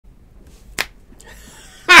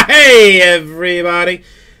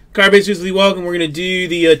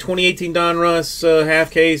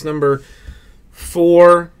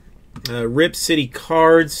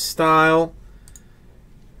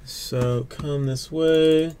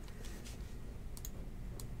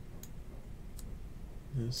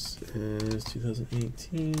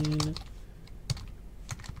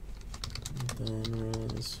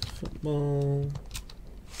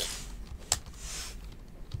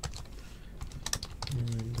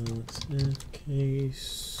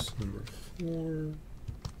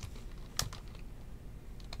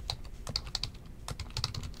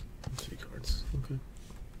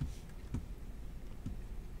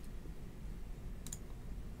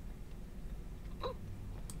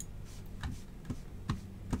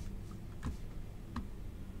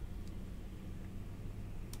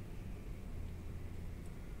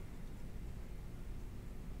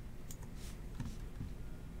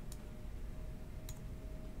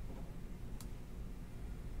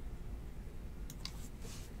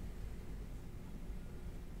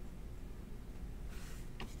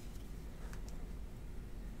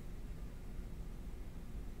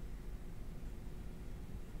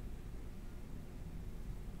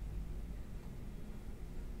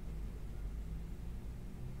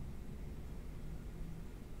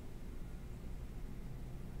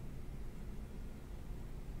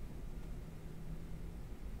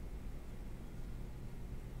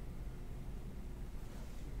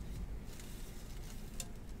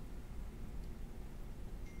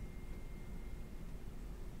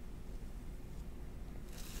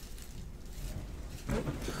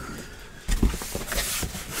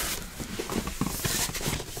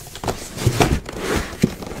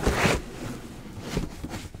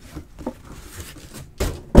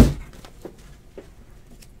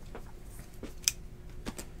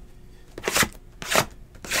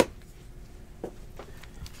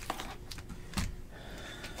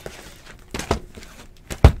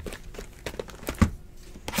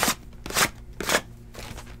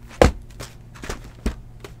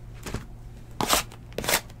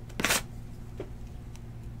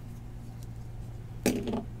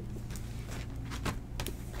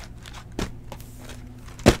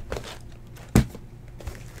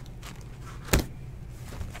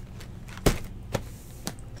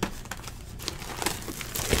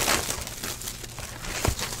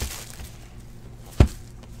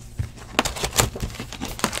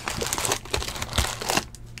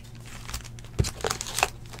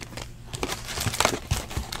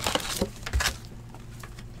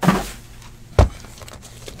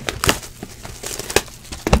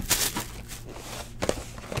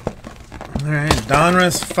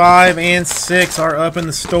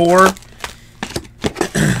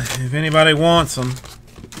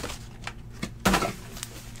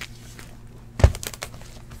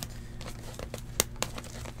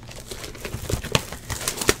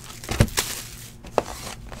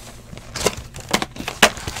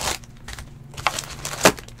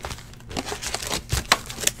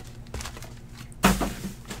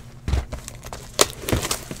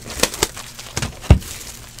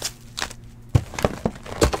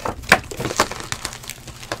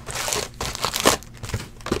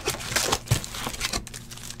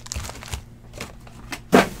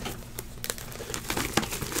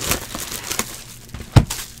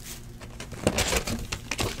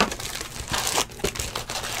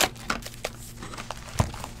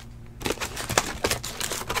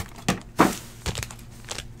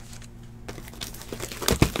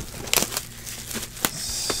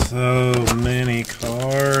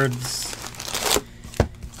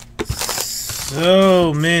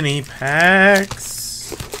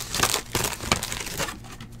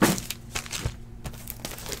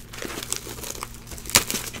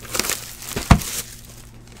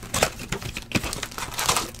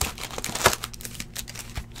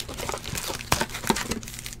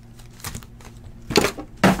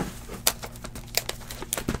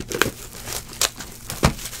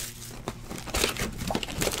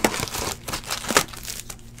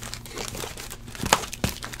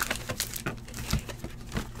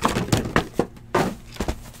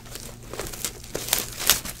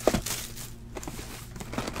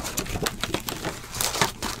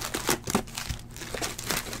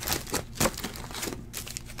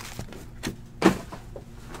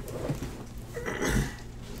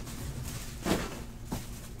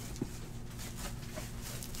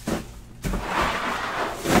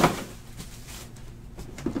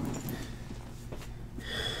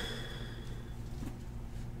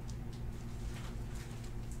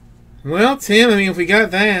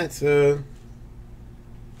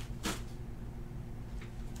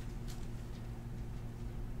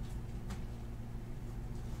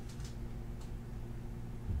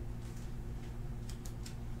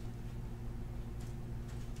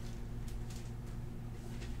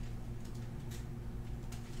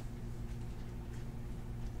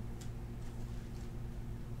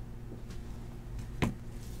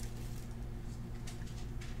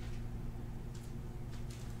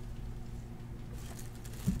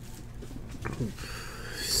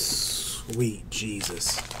Sweet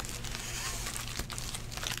Jesus.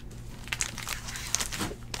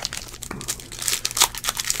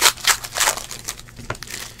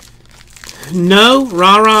 No,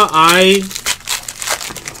 rah-rah, I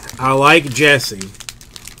like Jesse.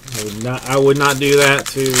 I would not do that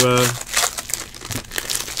to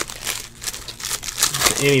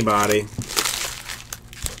anybody.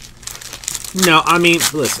 No, I mean,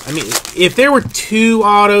 listen, I mean, if there were 2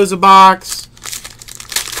 autos a box,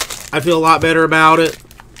 I feel a lot better about it.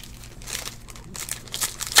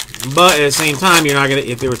 But at the same time, you're not gonna.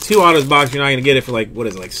 If there were 2 autos a box, you're not gonna get it for like, what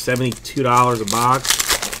is it, like $72 a box.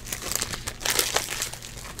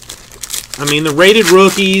 I mean, the rated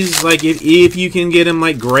rookies, like if you can get them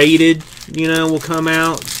like graded, you know, will come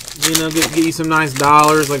out. You know, get you some nice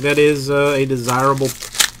dollars. Like that is a desirable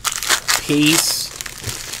piece.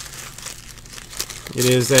 It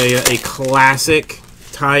is a classic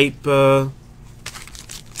type of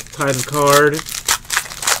card.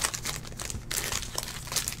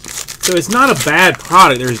 So it's not a bad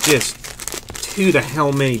product. There's just too the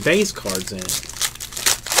hell many base cards in it.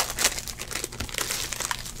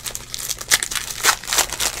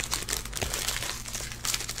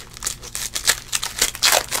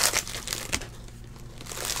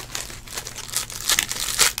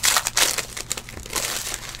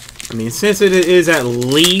 I mean, since it is at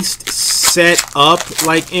least set up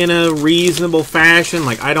like in a reasonable fashion,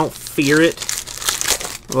 like I don't fear it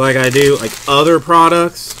like I do like other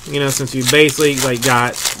products, you know, since you basically like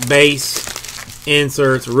got base,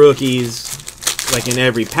 inserts, rookies like in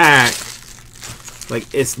every pack, like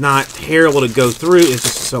it's not terrible to go through, it's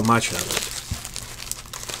just so much of it.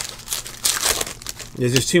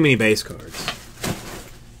 There's just too many base cards.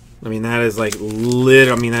 I mean, that is like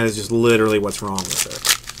that is just literally what's wrong with it.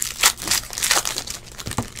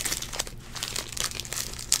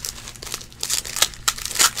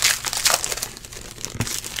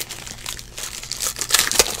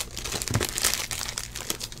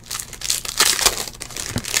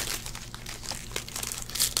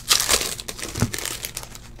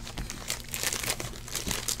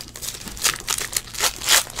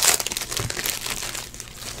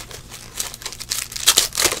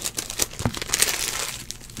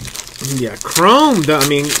 Yeah, Chrome, I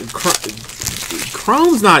mean,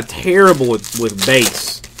 Chrome's not terrible with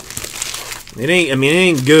base. It ain't, I mean, it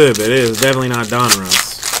ain't good, but it is definitely not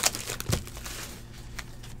Donruss.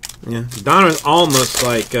 Yeah, Donruss almost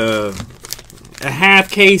like a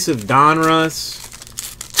half case of Donruss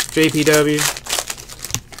JPW.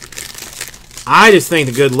 I just thank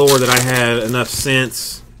the good Lord that I had enough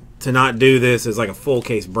sense to not do this as like a full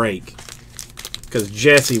case break. Because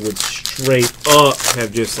Jesse would straight up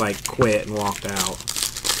have just like quit and walked out.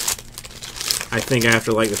 I think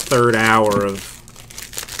after like the 3rd hour of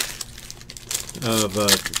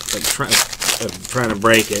trying to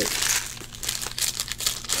break it.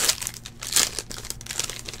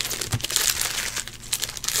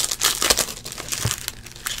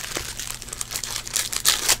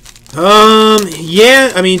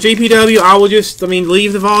 Yeah, I mean, JPW, I will just, I mean,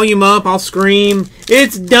 leave the volume up, I'll scream,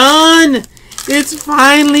 "It's done! It's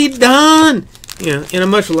finally done!" You know, in a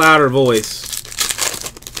much louder voice.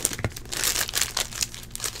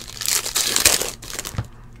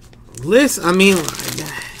 Listen, I mean,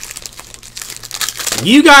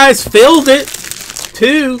 you guys filled it,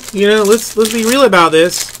 too. You know, let's be real about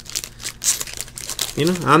this. You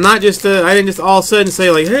know, I'm not just, I didn't just all of a sudden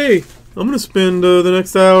say, like, hey, I'm going to spend the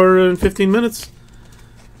next hour and 15 minutes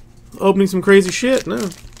opening some crazy shit. No.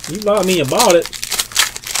 You bought me, you bought it.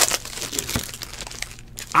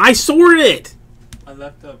 I sorted it! I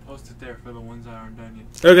left a post-it there for the ones that aren't done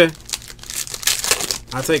yet. Okay.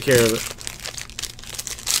 I'll take care of it.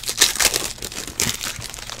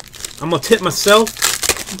 I'm going to tip myself,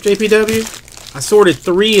 JPW. I sorted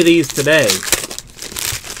 3 of these today.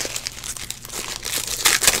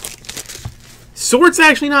 Sort's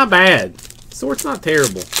actually not bad. Sort's not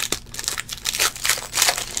terrible.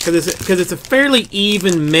 Because it's a fairly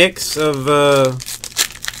even mix of,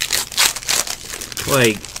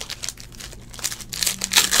 like,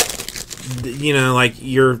 you know, like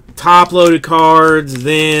your top-loaded cards,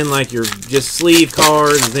 then like your just sleeve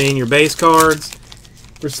cards, then your base cards.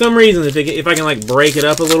 For some reason, if I can like break it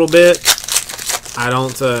up a little bit, I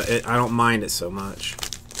don't mind it so much.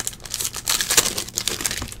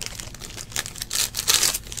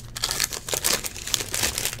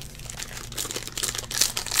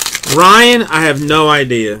 Ryan, I have no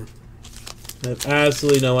idea. I have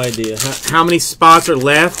absolutely no idea. How many spots are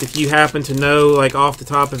left, if you happen to know, like, off the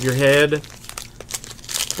top of your head?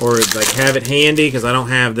 Or, like, have it handy, because I don't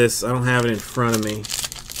have this, I don't have it in front of me.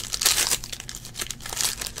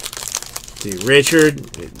 Dude, Richard,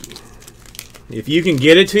 if you can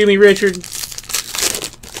get it to me, Richard,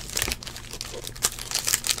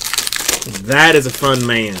 that is a fun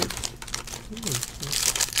man.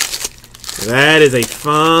 That is a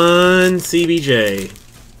fun CBJ.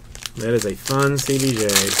 That is a fun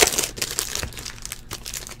CBJ.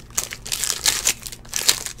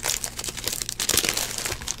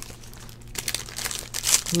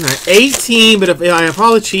 All right, 18, but if I have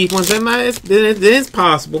all the cheap ones, then it's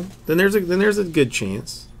possible. Then there's a good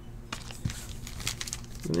chance.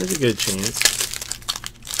 Then there's a good chance.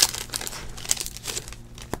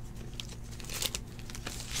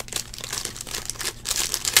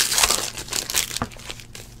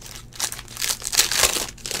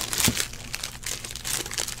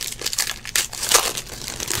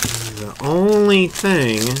 The only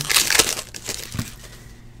thing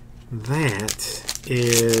that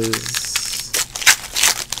is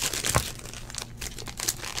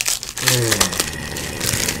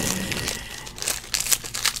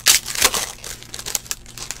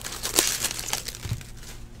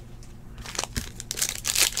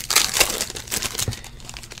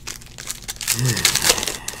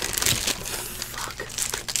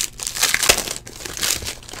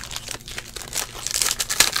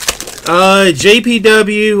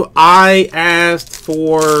JPW. I asked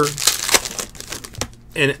for,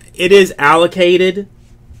 and it is allocated,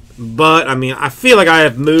 but I mean, I feel like I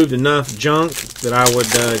have moved enough junk that I would,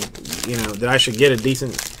 you know, that I should get a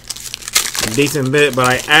decent bit. But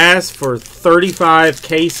I asked for 35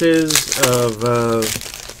 cases of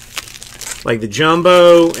like the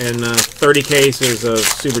jumbo and 30 cases of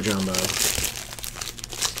super jumbo.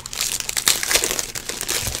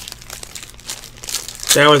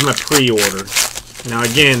 That was my pre-order. Now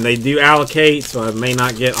again, they do allocate, so I may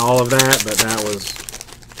not get all of that, but that was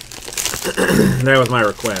that was my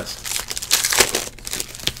request.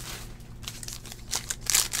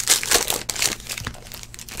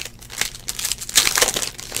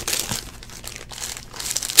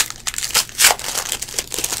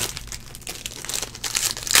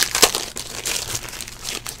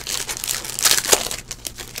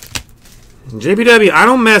 JPW, I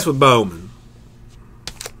don't mess with Bowman.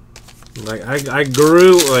 Like I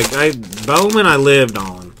grew, Bowman I lived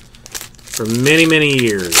on for many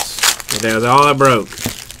years. That was all I broke.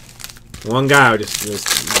 One guy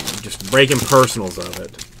just breaking personals of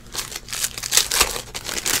it.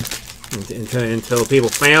 Until people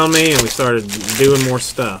found me and we started doing more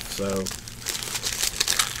stuff. So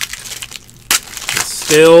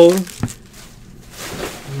still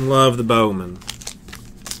love the Bowman.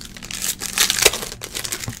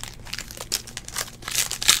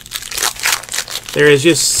 There is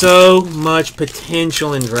just so much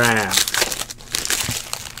potential in draft.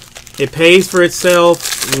 It pays for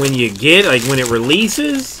itself when you get, like when it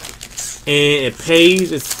releases, and it pays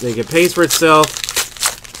for itself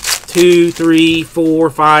 2, 3, 4,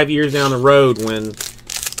 5 years down the road when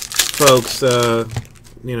folks,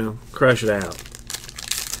 you know, crush it out.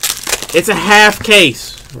 It's a half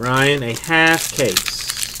case, Ryan, a half case.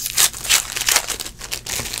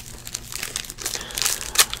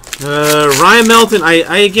 Ryan Melton, I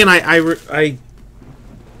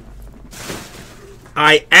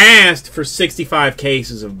asked for 65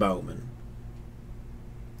 cases of Bowman.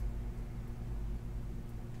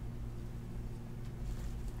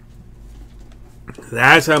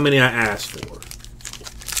 That's how many I asked for.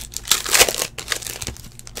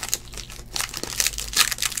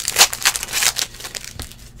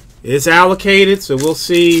 It's allocated, so we'll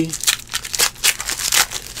see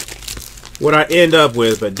what I end up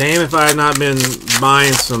with, but damn if I had not been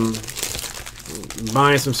buying some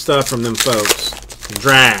stuff from them folks.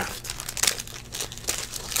 Draft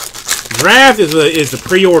is the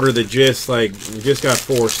pre-order that just got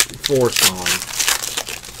forced on.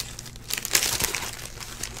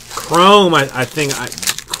 Chrome, I think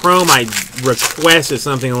Chrome I requested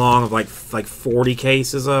something along of like 40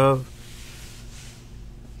 cases of.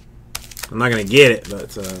 I'm not gonna get it,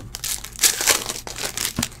 but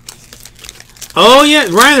oh yeah,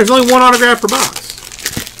 Ryan, there's only one autograph per box.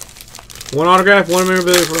 One autograph, one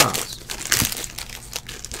memorabilia per box.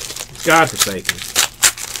 It's godforsaken.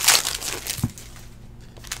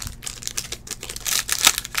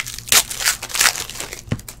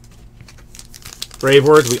 Brave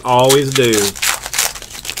words, we always do.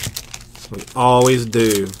 We always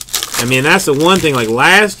do. I mean, that's the one thing. Like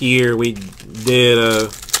last year, we did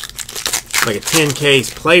like a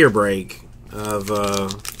 10-case player break of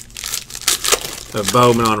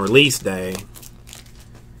Bowman on release day.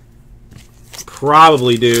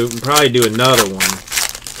 Probably do another one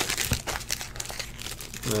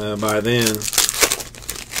by then.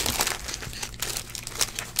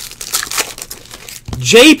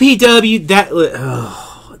 JPW,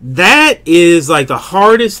 that is like the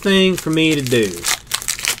hardest thing for me to do.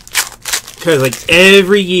 Because like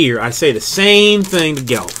every year I say the same thing to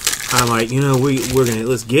golf. I'm like,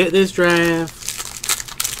 let's get this draft.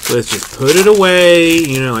 Let's just put it away.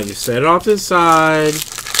 Like just set it off to the side.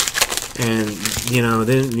 And,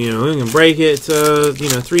 then, we can break it,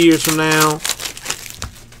 3 years from now.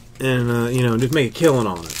 And, just make a killing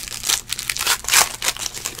on it.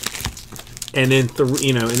 And then,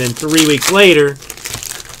 3 weeks later,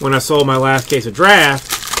 when I sold my last case of draft,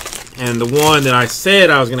 and the one that I said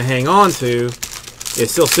I was going to hang on to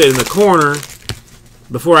is still sitting in the corner,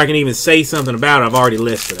 before I can even say something about it, I've already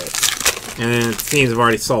listed it. And then it seems I've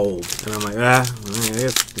already sold. And I'm like, I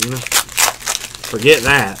guess, forget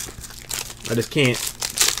that. I just can't.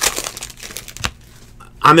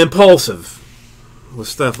 I'm impulsive with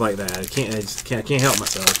stuff like that. I can't help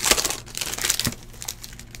myself.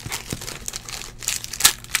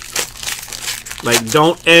 Like,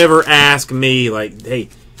 don't ever ask me, like, hey,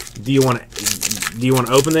 do you want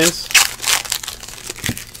to open this?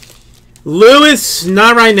 Lewis,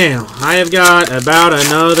 not right now. I have got about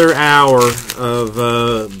another hour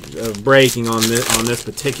of breaking on this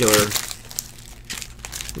particular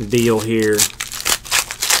deal here.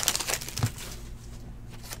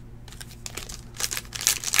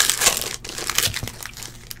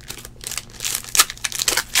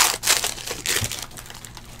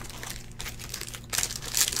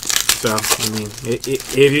 So, I mean,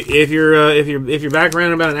 if you're back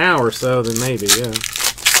around about an hour or so, then maybe, yeah.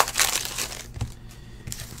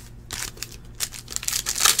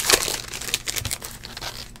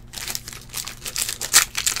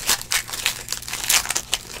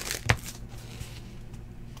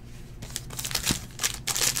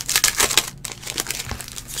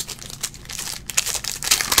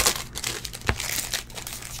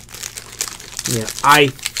 Yeah, I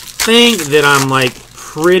think that I'm like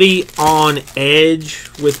pretty on edge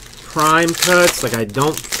with prime cuts. Like, I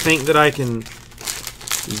don't think that I can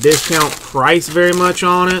discount price very much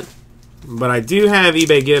on it, but I do have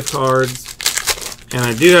eBay gift cards, and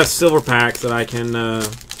I do have silver packs that I can,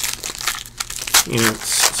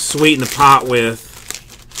 sweeten the pot with.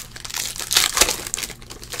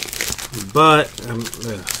 But at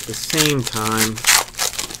the same time,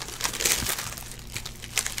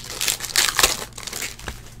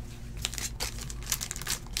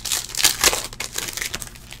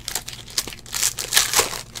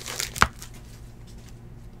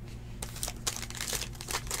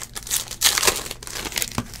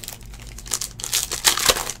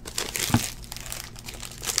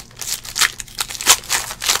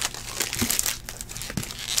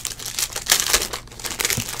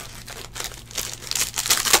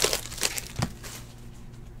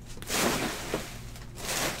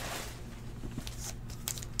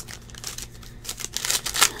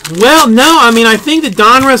 well, no, I mean, I think the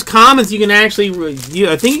Donruss Commons you can actually,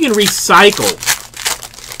 I think you can recycle.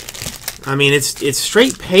 I mean, it's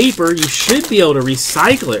straight paper. You should be able to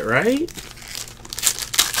recycle it, right?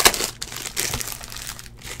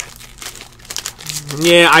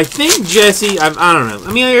 Yeah, I think Jesse, I don't know.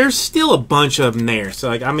 I mean, there's still a bunch of them there. So,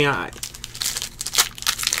 like, I mean,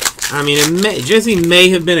 Jesse may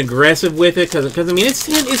have been aggressive with it because I mean, it's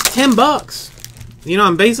 $10.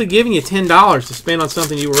 I'm basically giving you $10 to spend on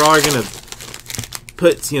something you were already going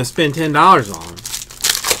to spend $10 on.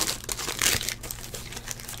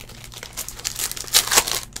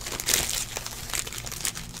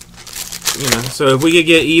 So if we could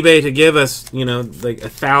get eBay to give us, like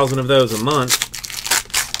 1,000 of those a month,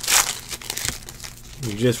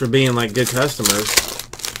 just for being like good customers,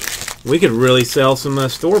 we could really sell some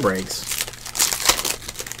store breaks.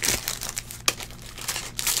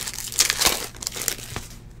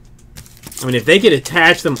 I mean, if they could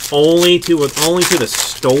attach them only to the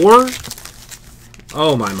store,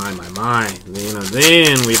 oh my.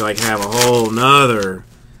 Then we'd like have a whole nother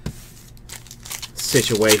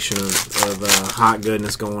situation of hot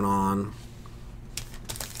goodness going on.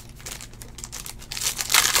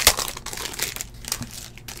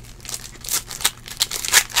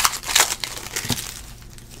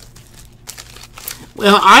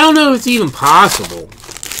 Well, I don't know if it's even possible.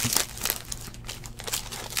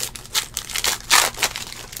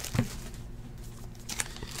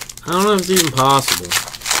 I don't know if it's even possible.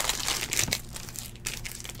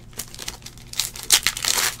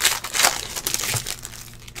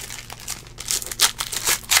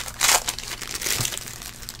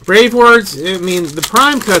 Brave Words, I mean, the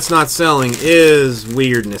prime cut's not selling is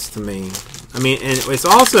weirdness to me. I mean, and it's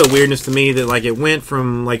also weirdness to me that, like, it went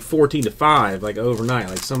from, like, 14 to 5, like, overnight.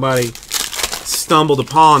 Like, somebody stumbled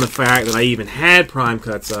upon the fact that I even had prime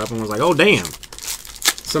cuts up and was like, oh damn,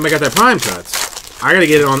 somebody got that prime cuts. I gotta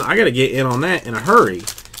get in on that in a hurry.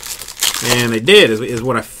 And they did, is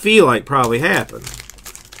what I feel like probably happened.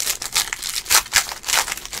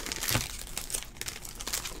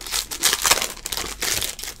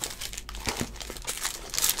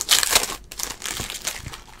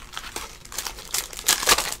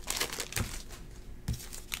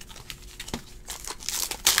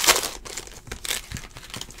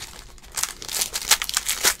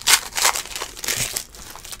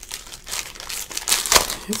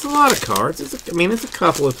 It's a lot of cards. I mean, it's a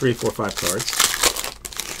couple of 3, 4, 5 cards.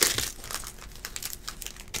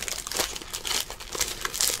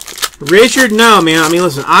 Richard, no, man. I mean,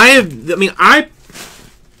 listen. I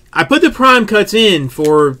put the prime cuts in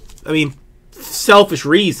for, I mean, selfish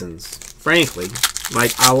reasons. Frankly,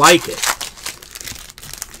 like I like it.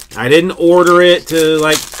 I didn't order it to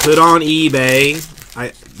like put on eBay.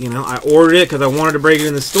 I ordered it because I wanted to break it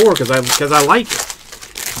in the store because I like it.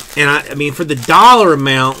 And I mean, for the dollar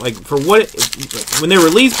amount, like for what when they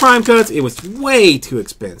released prime cuts, it was way too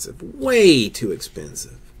expensive, way too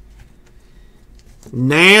expensive.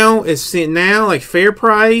 Now like fair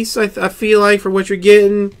price. I feel like for what you're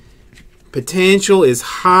getting, potential is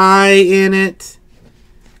high in it.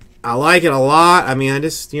 I like it a lot. I mean, I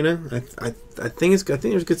just I think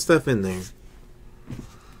there's good stuff in there.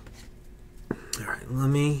 All right, let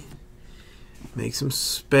me make some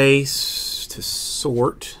space to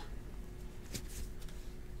sort.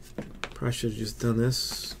 Probably should have just done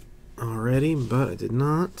this already, but I did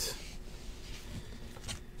not.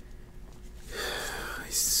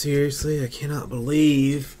 Seriously, I cannot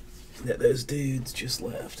believe that those dudes just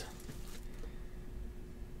left.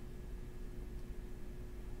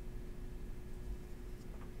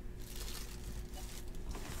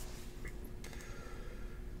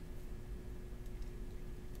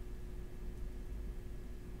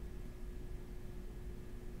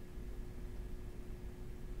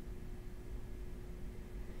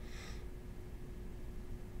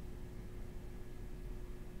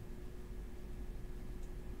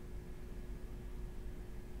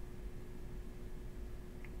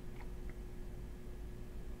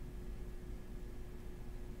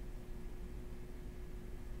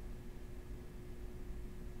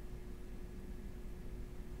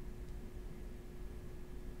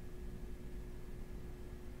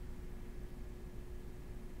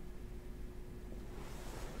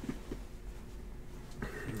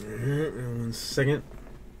 One second.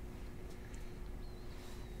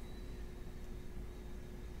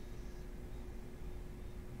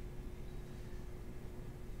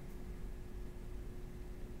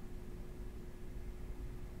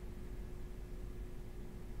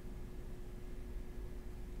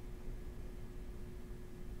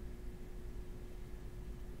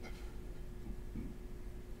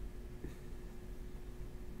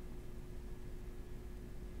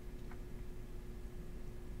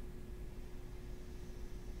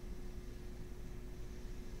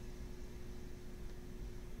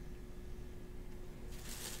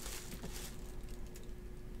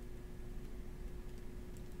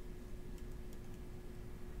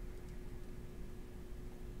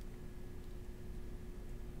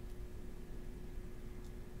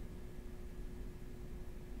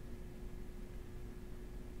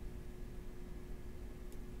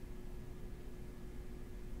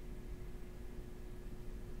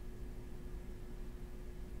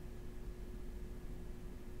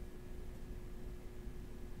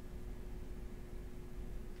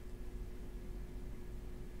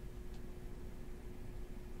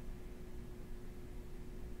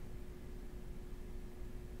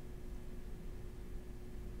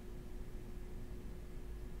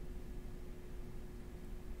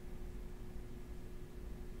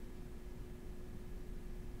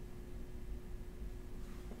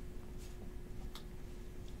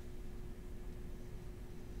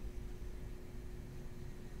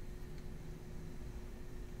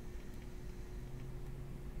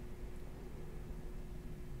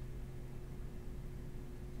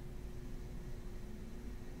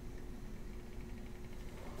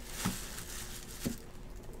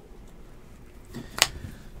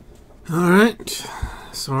 Alright,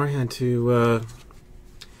 sorry, I had to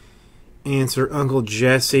answer Uncle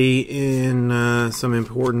Jesse in some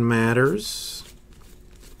important matters.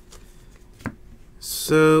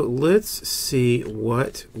 So let's see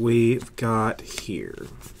what we've got here.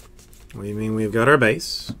 What do you mean we've got our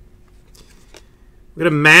base? We've got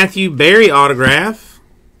a Matthew Berry autograph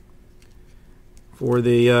for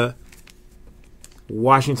the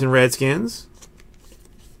Washington Redskins.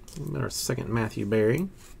 Our second Matthew Berry.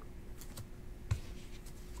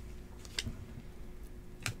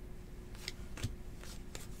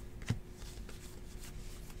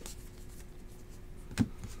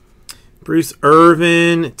 Bruce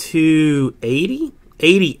Irvin to 80.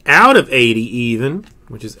 80 out of 80 even,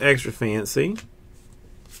 which is extra fancy.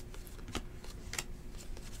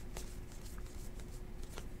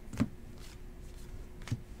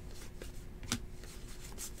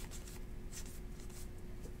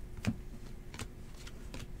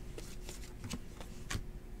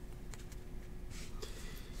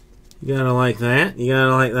 You gotta like that. You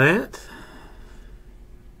gotta like that.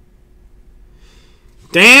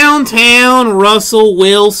 Downtown Russell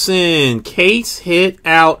Wilson. Case hit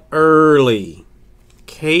out early.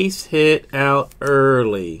 Case hit out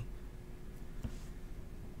early.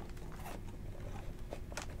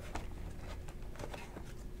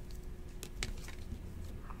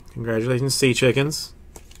 Congratulations, Sea Chickens.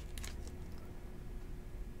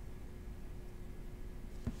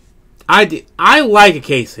 I like a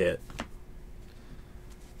case hit.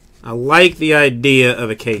 I like the idea of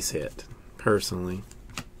a case hit, personally.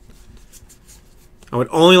 I would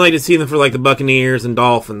only like to see them for like the Buccaneers and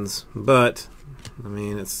Dolphins, but I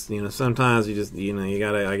mean, it's, you know, sometimes you just, you know, you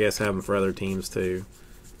gotta, I guess, have them for other teams too.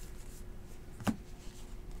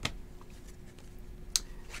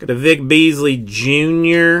 Got a Vic Beasley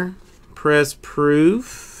Jr. press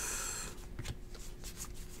proof.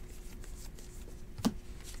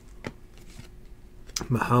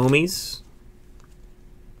 Mahomes.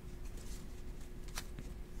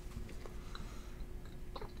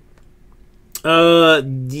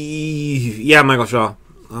 Yeah, Michael Shaw.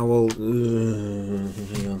 I will.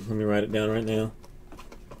 Hang on, let me write it down right now.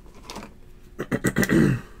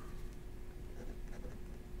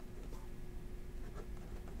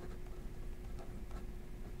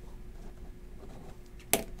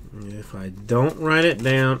 If I don't write it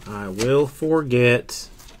down, I will forget.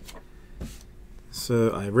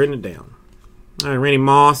 So I've written it down. All right, Randy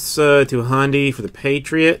Moss to Hyundai for the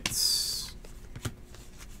Patriots.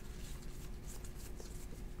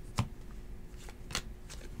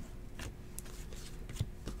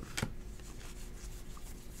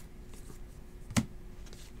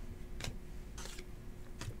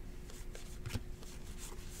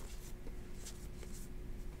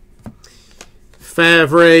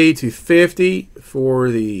 Favre to 50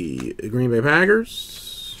 for the Green Bay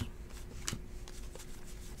Packers.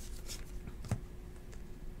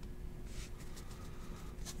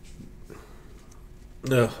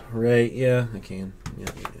 Oh, right. Yeah, I can. Yeah.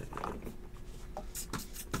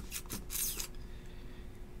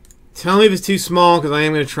 Tell me if it's too small, because I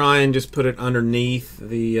am going to try and just put it underneath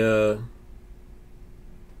the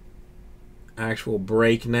actual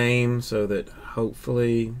break name so that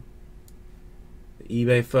hopefully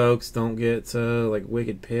eBay folks don't get like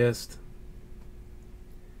wicked pissed.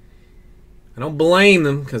 I don't blame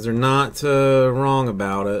them because they're not wrong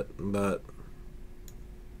about it, but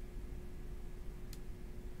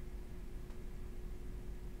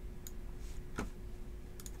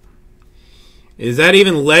is that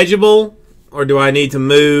even legible, or do I need to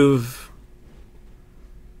move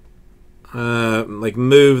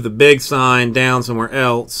move the big sign down somewhere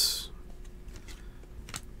else?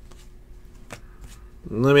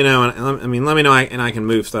 Let me know. I mean, let me know, and I can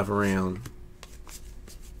move stuff around.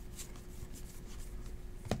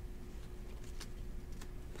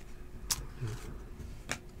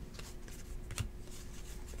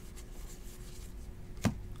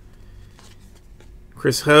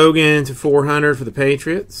 Chris Hogan to 400 for the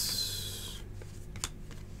Patriots.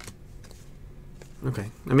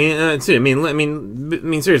 Okay. I mean, seriously, let me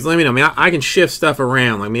know. I mean, I can shift stuff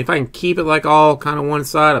around. I mean, if I can keep it like all kind of one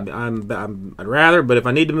side, I'd rather. But if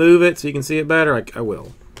I need to move it so you can see it better, I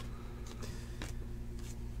will.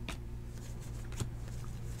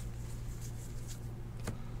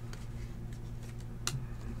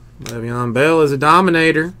 Le'Veon Bell is a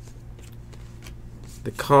dominator.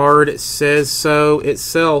 The card says so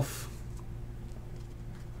itself.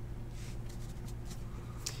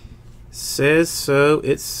 Says so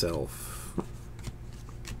itself.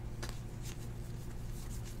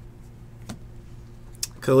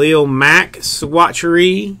 Khalil Mack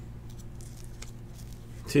swatchery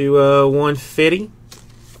to 150.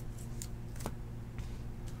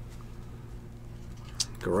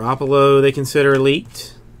 Garoppolo they consider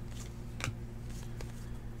elite.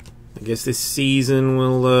 I guess this season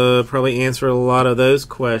will probably answer a lot of those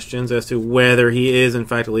questions as to whether he is in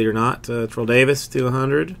fact elite or not. Terrell Davis to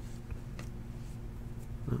 100.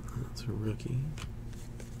 Oh, that's a rookie.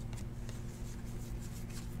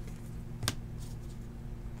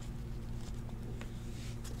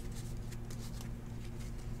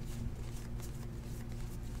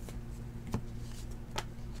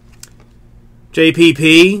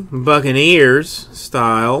 JPP Buccaneers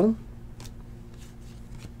style.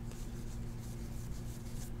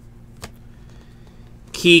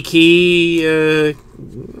 Kiki, I'm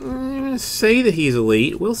gonna say that he's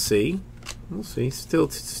elite. We'll see. We'll see. Still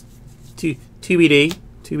TBD.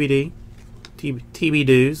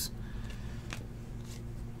 TBDs.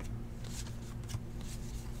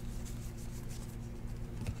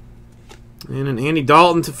 And an Andy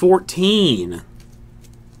Dalton to 14.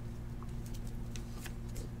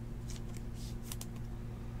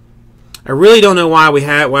 I really don't know why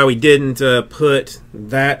we didn't put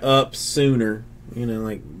that up sooner. You know,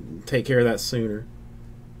 like take care of that sooner.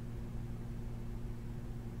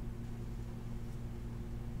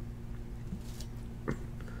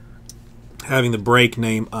 Having the break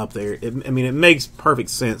name up there, I mean, it makes perfect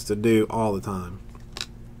sense to do all the time.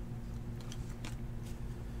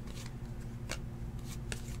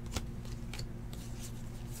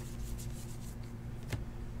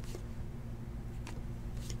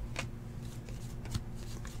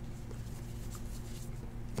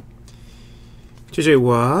 JJ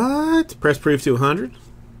Watt, press proof to 100.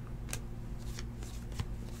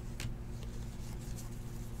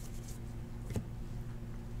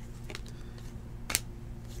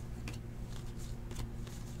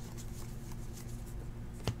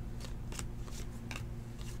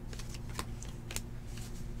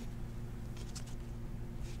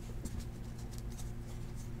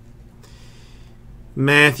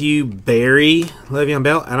 Matthew Berry, Le'Veon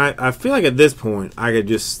Bell, and I feel like at this point I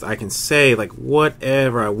can say like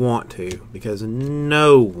whatever I want to because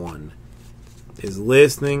no one is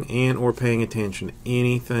listening and or paying attention to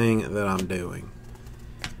anything that I'm doing.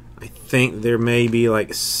 I think there may be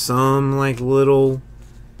like some like little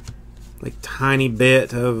like tiny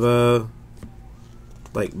bit of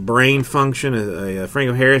like brain function, a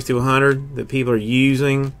Franco Harris to 100 that people are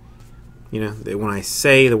using. You know, that when I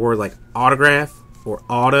say the word like autograph or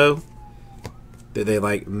auto, that they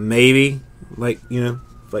like maybe like, you know,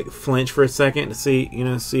 like flinch for a second to see, you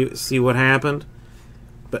know, see what happened,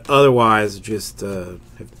 but otherwise just have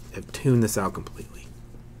tuned this out completely.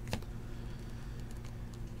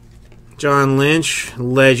 John Lynch,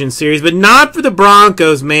 Legend Series, but not for the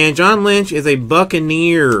Broncos, man. John Lynch is a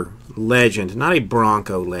Buccaneer legend, not a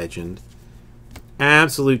Bronco legend.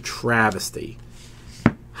 Absolute travesty.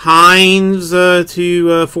 Hines to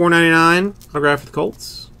 $4.99. Autograph for the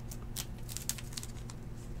Colts.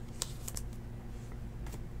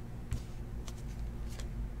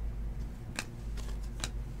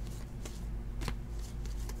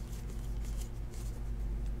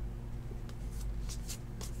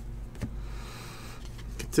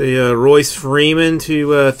 It's a Royce Freeman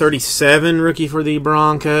to 37, rookie for the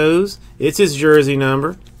Broncos. It's his jersey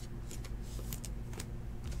number.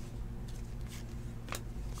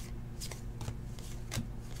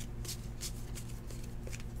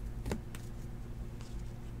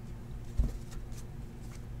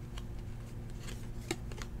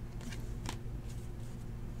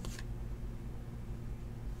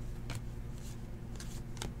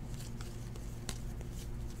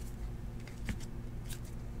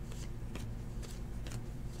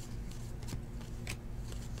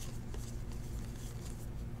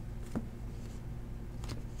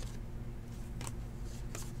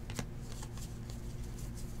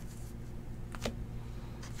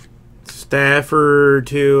 Stafford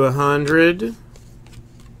to 100.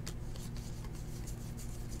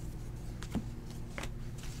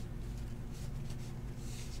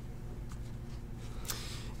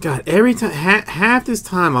 God, every time, half this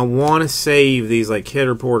time, I want to save these like kid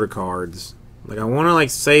reporter cards. Like I want to like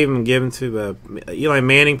save them and give them to Eli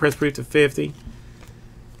Manning, press proof to 50.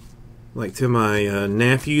 Like to my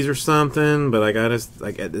nephews or something. But like I just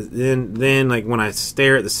like then like when I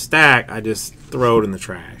stare at the stack, I just throw it in the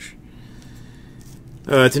trash.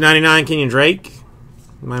 To 99, Kenyon Drake,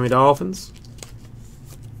 Miami Dolphins.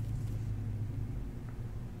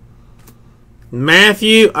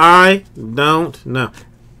 Matthew, I don't know.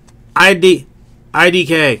 IDK.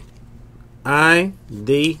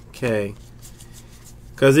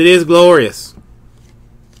 Because it is glorious.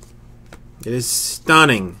 It is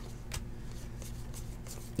stunning.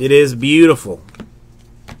 It is beautiful.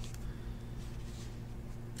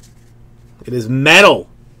 It is metal.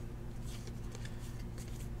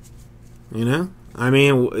 You know, I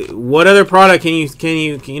mean, what other product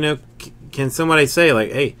can somebody say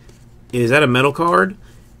like, hey, is that a metal card?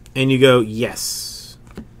 And you go, yes.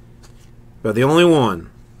 But the only one.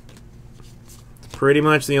 Pretty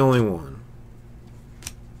much the only one.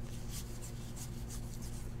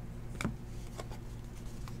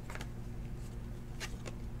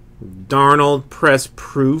 Darnold, press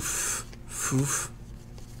proof. Foof.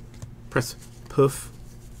 Press poof.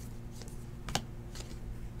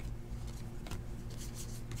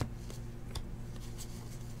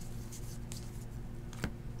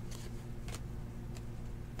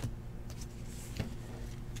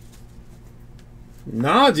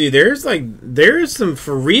 Nah, dude, there's some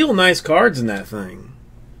for real nice cards in that thing.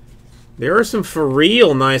 There are some for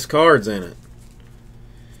real nice cards in it.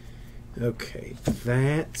 Okay,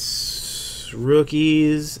 that's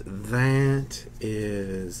rookies. That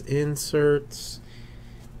is inserts.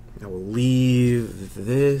 I will leave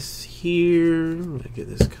this here. I'm gonna get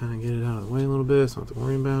this get it out of the way a little bit, so I don't have to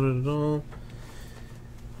worry about it at all.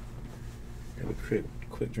 Have a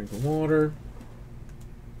quick drink of water.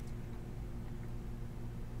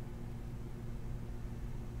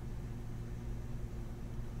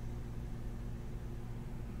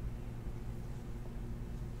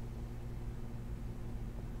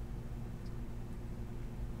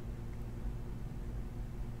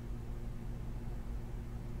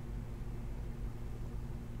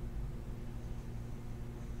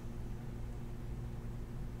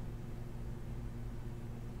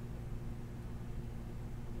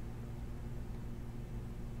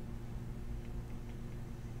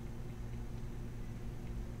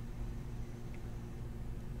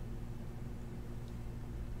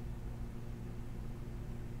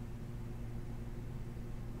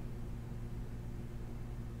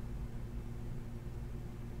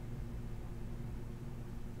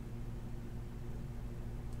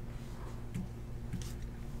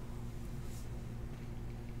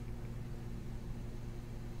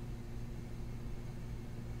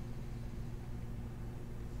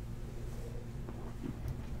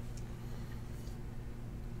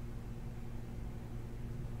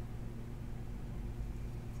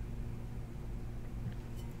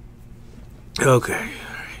 Okay, all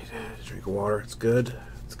right. Drink of water. It's good.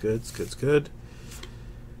 It's good. It's good. It's good.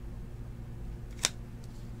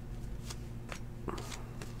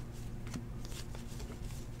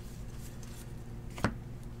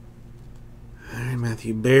 All right,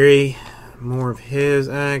 Matthew Berry. More of his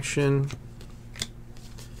action.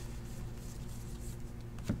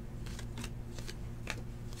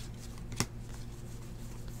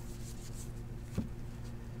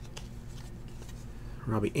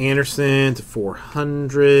 Robbie Anderson to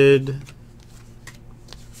 400.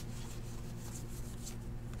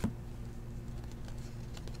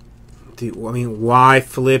 Dude, I mean, why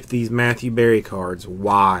flip these Matthew Berry cards?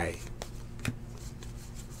 Why?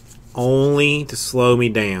 Only to slow me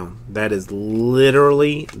down. That is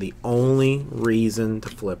literally the only reason to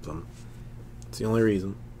flip them. It's the only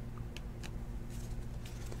reason.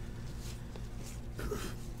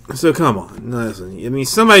 So come on, listen. I mean,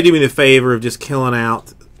 somebody do me the favor of just killing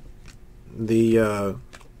out the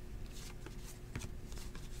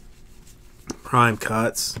prime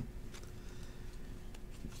cuts,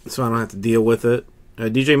 so I don't have to deal with it.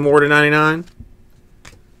 DJ Moore to 99.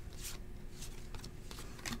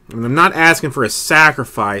 I mean, I'm not asking for a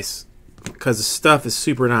sacrifice because the stuff is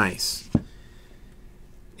super nice.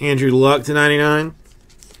 Andrew Luck to 99.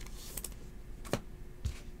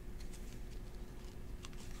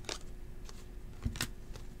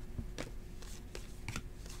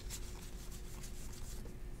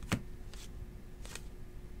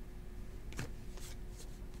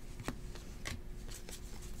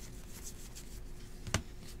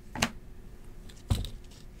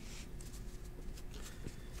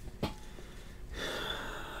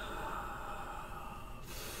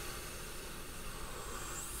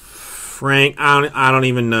 Frank, I don't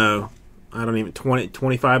even know. I don't even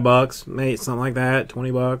 25 bucks, maybe something like that.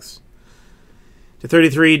 20 bucks. To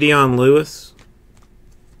 33, Dion Lewis.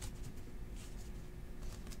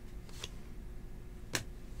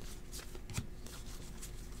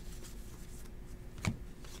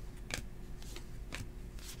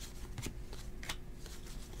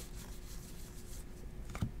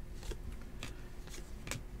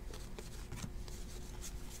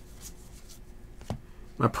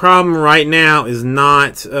 My problem right now is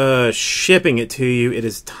not shipping it to you. It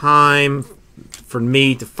is time for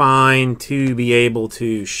me to be able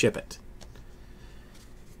to ship it.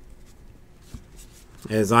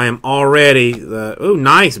 As I am already... oh,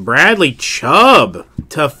 nice. Bradley Chubb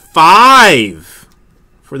to 5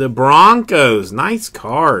 for the Broncos. Nice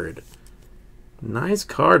card. Nice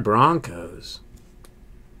card, Broncos.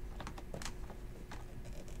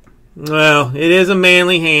 Well, it is a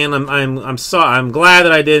manly hand. I'm glad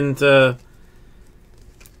that I didn't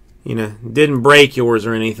didn't break yours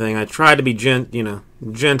or anything. I tried to be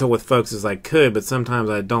gentle with folks as I could, but sometimes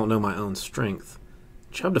I don't know my own strength.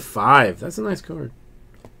 Chubb to 5. That's a nice card.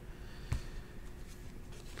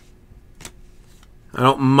 I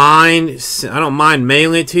don't mind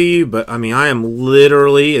mailing it to you, but I mean, I am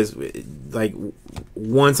literally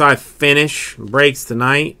once I finish breaks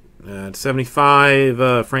tonight.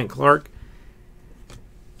 75 Frank Clark.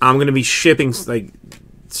 I'm going to be shipping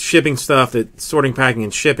shipping stuff that sorting, packing,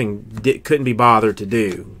 and shipping couldn't be bothered to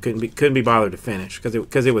do. Couldn't be bothered to finish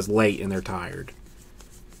because it was late and they're tired.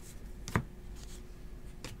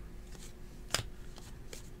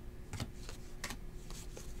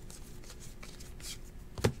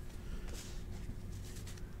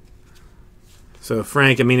 So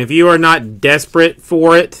Frank, I mean, if you are not desperate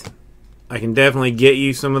for it, I can definitely get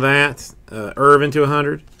you some of that. Irvin to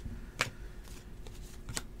 100.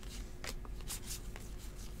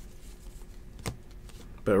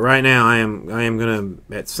 But right now, I am gonna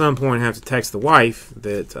at some point have to text the wife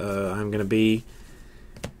that I'm gonna be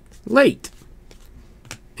late,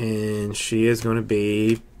 and she is gonna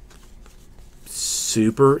be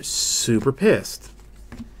super pissed.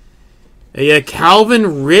 A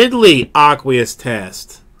Calvin Ridley aqueous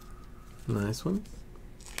test. Nice one.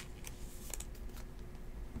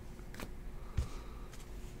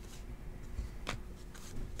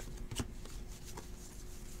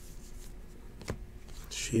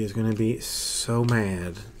 She is going to be so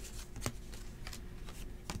mad.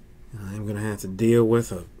 I'm going to have to deal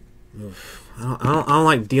with a... I don't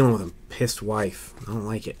like dealing with a pissed wife. I don't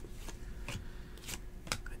like it.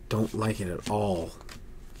 I don't like it at all.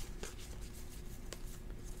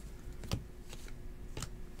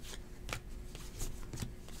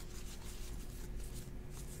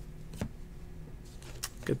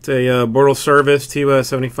 Get a Bortle Service to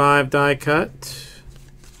 75 die cut.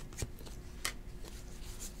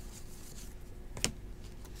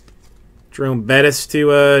 Jerome Bettis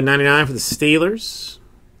to 99 for the Steelers.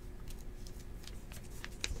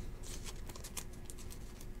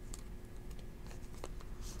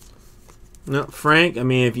 No, Frank, I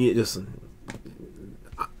mean, if you just...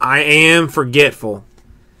 I am forgetful.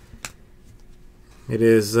 It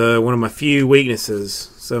is one of my few weaknesses.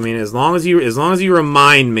 So I mean, as long as you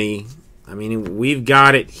remind me, I mean, we've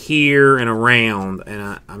got it here and around,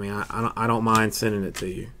 and I don't mind sending it to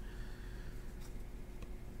you.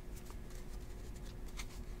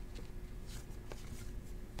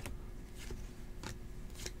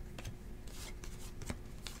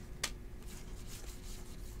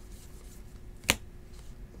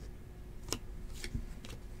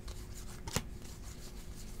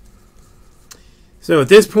 So at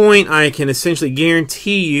this point, I can essentially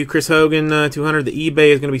guarantee you, Chris Hogan 200, the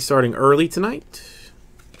eBay is going to be starting early tonight.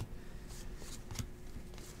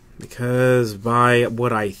 Because by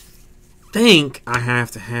what I think, I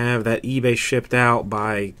have to have that eBay shipped out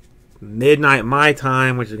by midnight my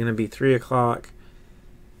time, which is going to be 3 o'clock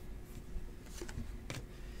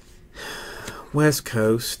West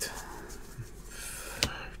Coast.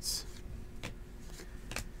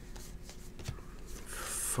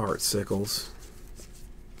 Fart sickles.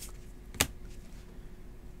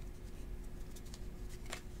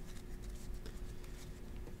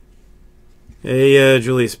 Hey,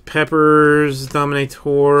 Julius Peppers,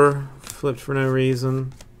 Dominator, flipped for no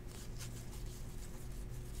reason.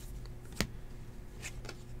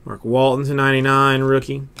 Mark Walton to 99,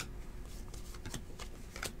 rookie.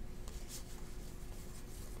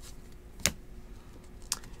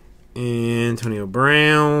 Antonio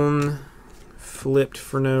Brown, flipped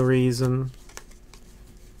for no reason.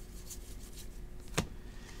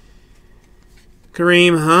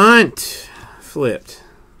 Kareem Hunt, flipped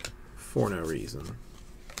for no reason.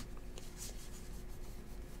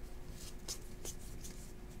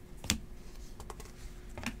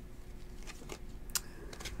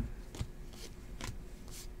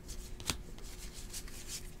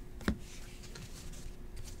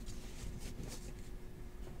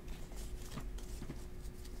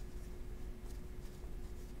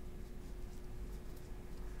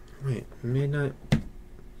 Wait, midnight.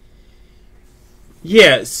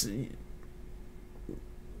 Yes.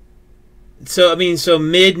 So, I mean, so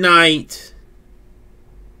midnight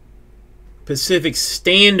Pacific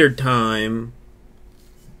Standard Time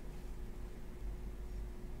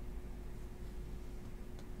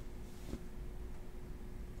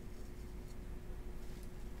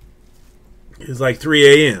is like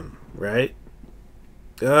 3 a.m., right?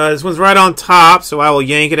 This one's right on top, so I will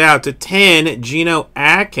yank it out to 10. Geno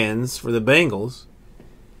Atkins for the Bengals.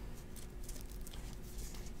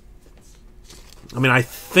 I mean, I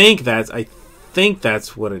think that's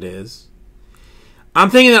what it is. I'm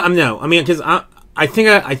thinking that no. I mean, because I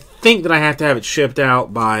think that I have to have it shipped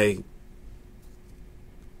out by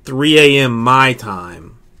 3 a.m. my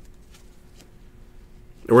time,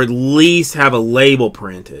 or at least have a label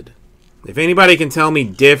printed. If anybody can tell me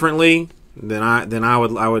differently, then I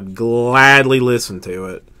would gladly listen to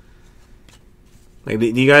it. Like, do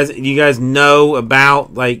you guys know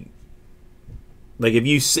about like if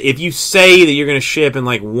you say that you're going to ship in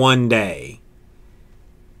like 1 day,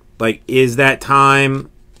 like, is that time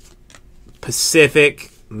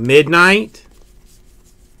Pacific midnight?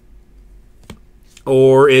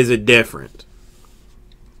 Or is it different?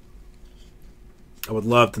 I would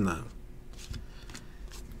love to know.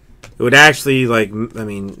 It would actually, like, I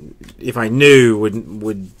mean, if I knew,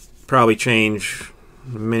 would probably change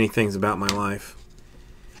many things about my life.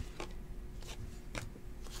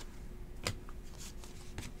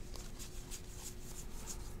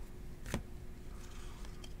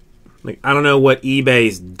 Like, I don't know what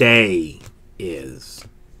eBay's day is.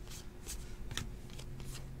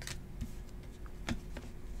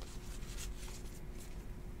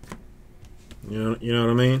 You know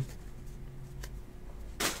what I mean?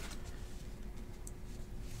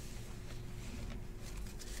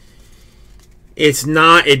 It's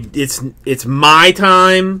not. It's my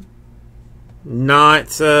time, not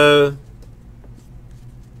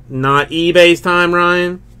eBay's time,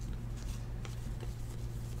 Ryan.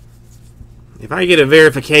 If I get a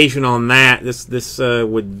verification on that, this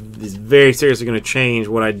is very seriously going to change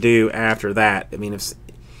what I do after that. I mean,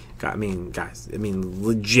 guys,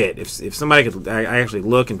 legit. If somebody could actually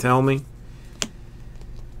look and tell me,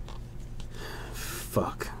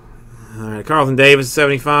 fuck. All right, Carlton Davis,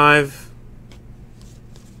 75.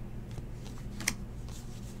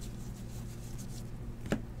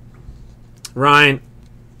 Ryan,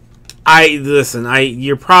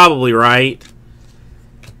 you're probably right.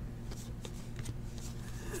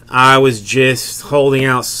 I was just holding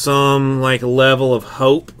out some like level of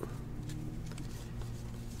hope.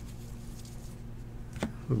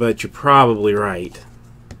 But you're probably right.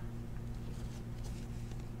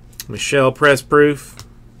 Michelle press proof.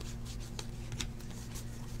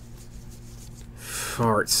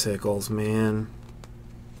 Fart sickles, man.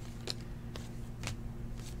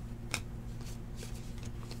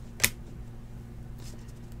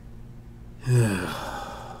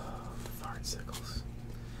 Fart sickles.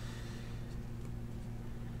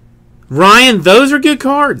 Ryan, those are good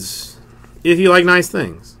cards. If you like nice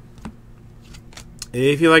things.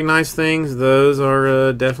 If you like nice things, those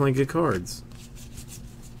are definitely good cards.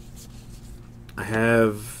 I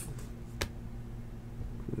have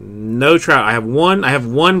no Trout. I have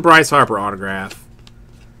one Bryce Harper autograph,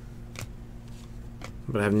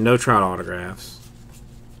 but I have no Trout autographs.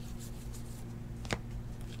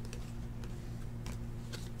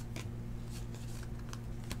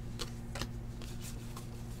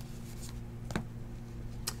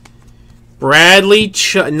 Bradley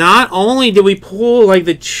Chubb. Not only did we pull like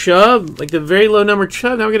the Chubb, like the very low number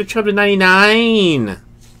Chubb, now we get a Chubb to 99.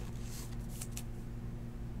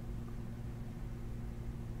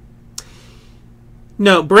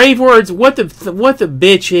 No, Brave Words. What the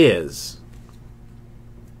bitch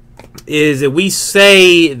is that we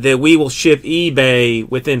say that we will ship eBay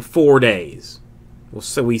within 4 days.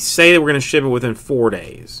 So we say that we're going to ship it within 4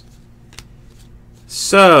 days.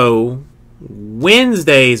 So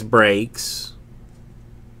Wednesday's breaks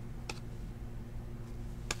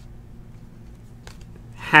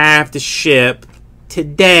have to ship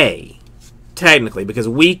today, technically, because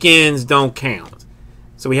weekends don't count.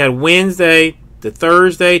 So we had Wednesday to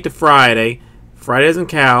Thursday to Friday. Friday doesn't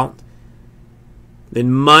count.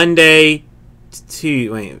 Then Monday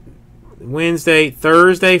to Wednesday,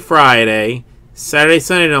 Thursday, Friday. Saturday,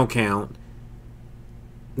 Sunday don't count.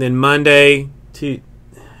 Then Monday to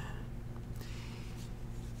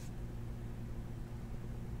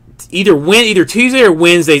either Tuesday or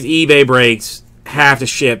Wednesday's eBay breaks have to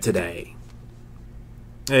ship today.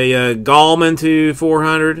 A Gallman to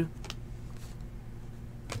 400.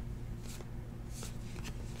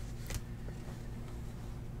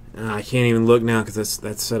 I can't even look now because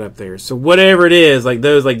that's set up there. So whatever it is, like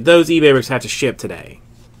those eBay breaks have to ship today.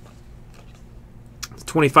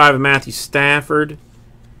 25 of Matthew Stafford.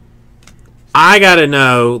 I gotta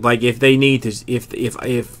know, like, if they need to, if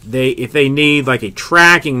they need like a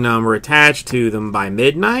tracking number attached to them by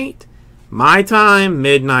midnight, my time,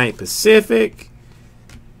 midnight Pacific.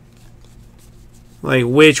 Like,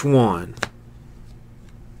 which one?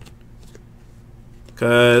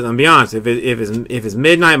 Because I'm gonna be honest, if it's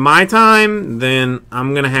midnight my time, then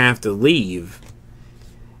I'm gonna have to leave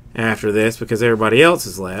after this because everybody else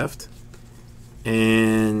is left.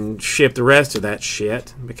 And ship the rest of that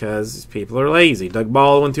shit because people are lazy. Doug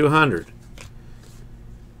Baldwin to 100.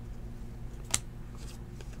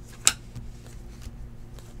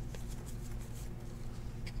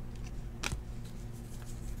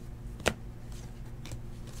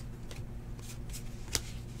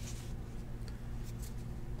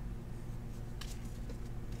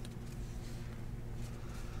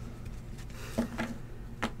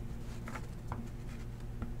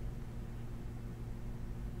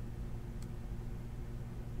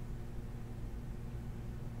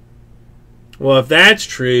 Well, if that's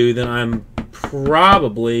true, then I'm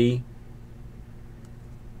probably...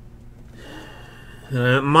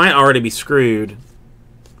 it might already be screwed.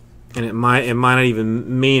 And it might not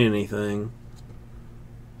even mean anything.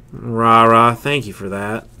 Rah-rah, thank you for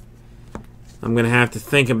that. I'm going to have to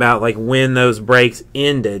think about like when those breaks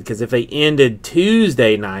ended. Because if they ended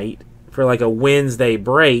Tuesday night for like a Wednesday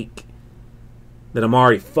break, then I'm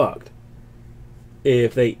already fucked.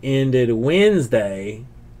 If they ended Wednesday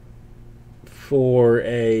for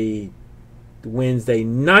a Wednesday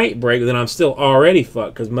night break, then I'm still already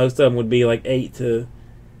fucked. Because most of them would be like between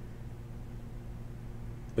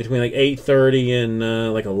like 8:30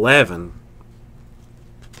 and like 11.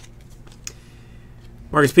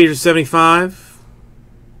 Marcus Peters 75.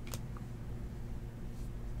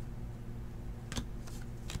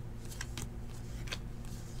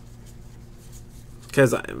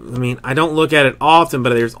 Because I mean, I don't look at it often,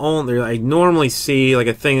 but I normally see like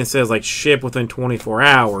a thing that says like ship within 24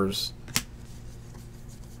 hours.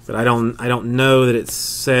 But I don't know that it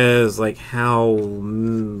says like how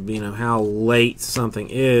how late something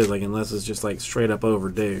is, like unless it's just like straight up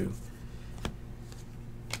overdue.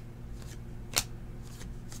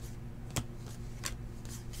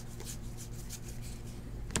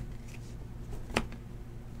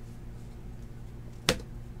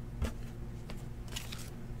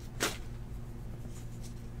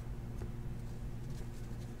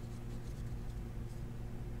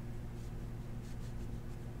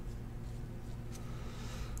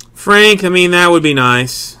 Frank, I mean, that would be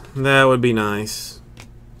nice. That would be nice.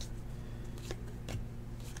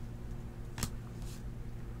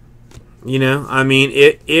 You know, I mean,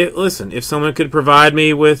 listen, if someone could provide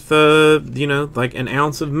me with, like an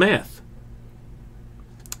ounce of meth,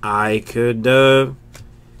 I could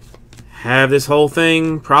have this whole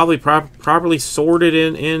thing probably properly sorted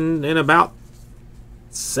in about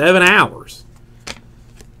 7 hours.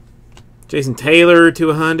 Jason Taylor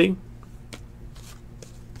to a Hyundai.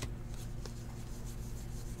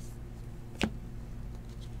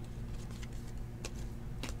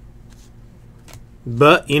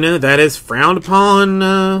 But, that is frowned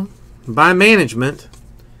upon by management.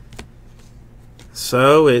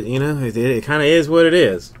 So, it kind of is what it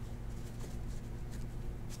is.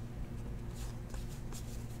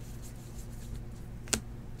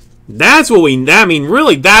 That's what we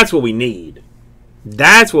need. That's what we need.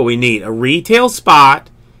 That's what we need. A retail spot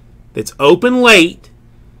that's open late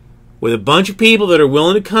with a bunch of people that are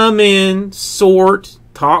willing to come in, sort,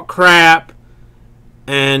 talk crap,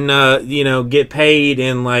 and get paid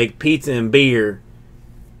in like pizza and beer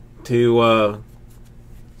to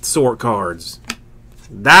sort cards.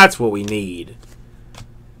 That's what we need.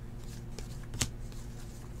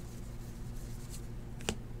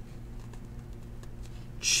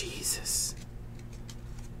 Jesus.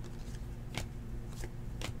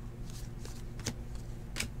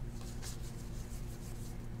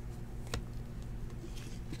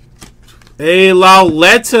 A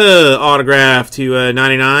Lauletta autograph to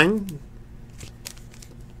 99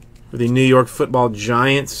 for the New York Football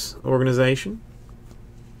Giants organization.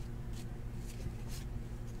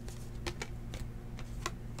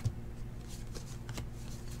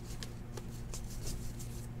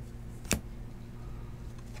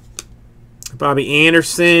 Bobby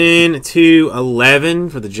Anderson to 11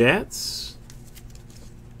 for the Jets.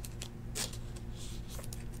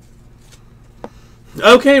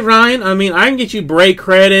 Okay, Ryan. I mean, I can get you break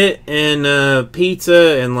credit and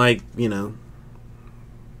pizza and like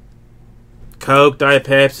Coke, Diet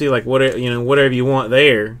Pepsi, like whatever you want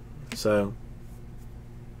there. So,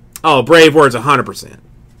 Brave Words 100%,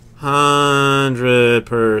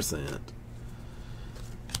 100%,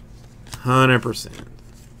 100%.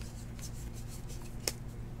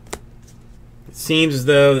 It seems as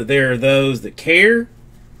though that there are those that care.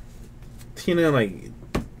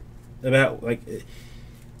 About like.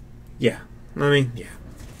 Yeah, I mean, yeah.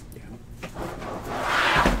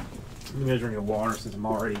 I'm gonna drink a water since I'm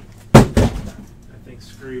already, I think,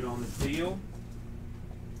 screwed on this deal.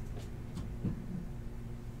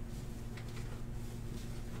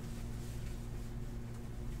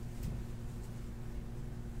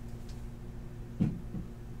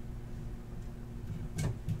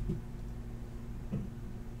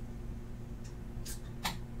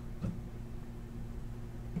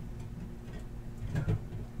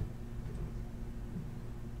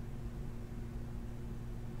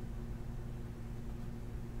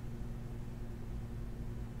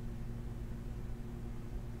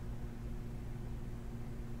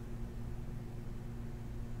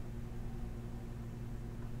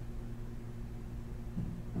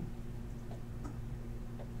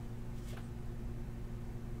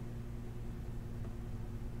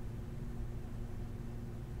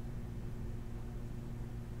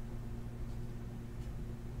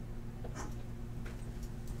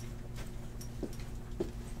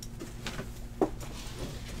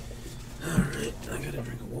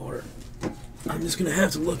 I'm just gonna have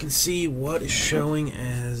to look and see what is showing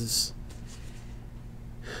as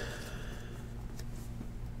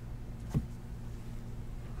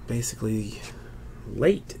basically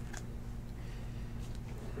late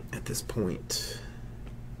at this point.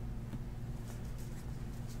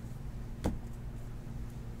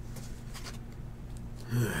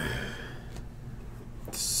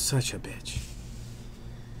 Such a bitch.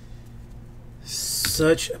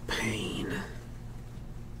 Such a pain.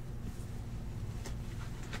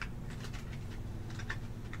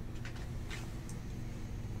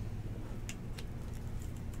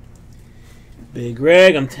 Big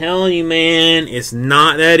Greg, I'm telling you, man, it's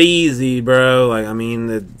not that easy, bro. Like, I mean,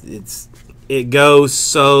 it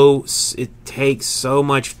takes so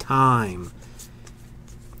much time.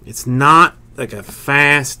 It's not like a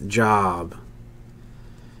fast job.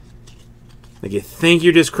 Like, you think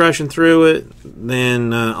you're just crushing through it,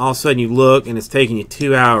 then all of a sudden you look and it's taking you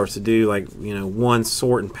 2 hours to do, like, you know, one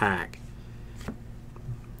sort and pack.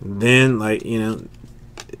 Then, like, you know,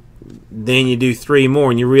 then you do 3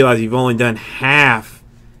 more and you realize you've only done half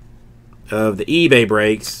of the eBay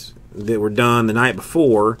breaks that were done the night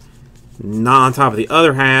before, not on top of the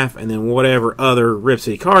other half, and then whatever other Rip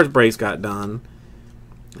City Cards breaks got done.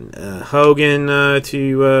 Hogan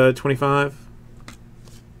to 25.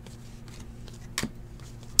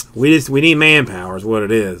 We need manpower is what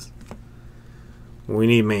it is. We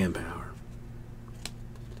need manpower.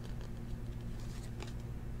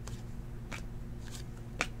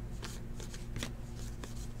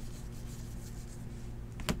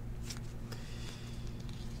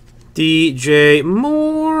 DJ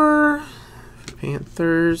Moore,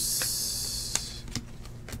 Panthers.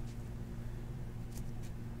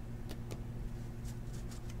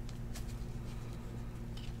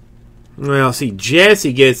 Well, see,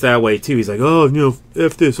 Jesse gets that way too. He's like, oh, you know,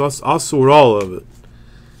 F this, I'll sort all of it.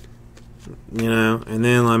 You know, and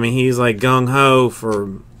then, I mean, he's like gung-ho for,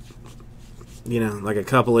 you know, like a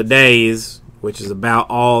couple of days, which is about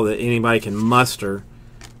all that anybody can muster.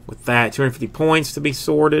 With that, 250 points to be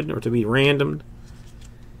sorted or to be randomed.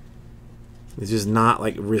 It's just not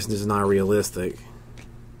like, this is not realistic.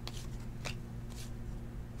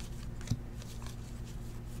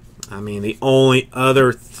 I mean, the only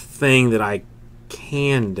other thing that I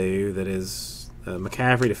can do that is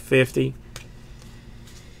McCaffrey to 50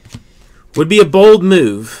 would be a bold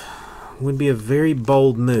move. Would be a very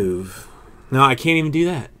bold move. No, I can't even do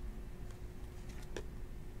that.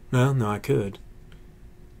 No, I could.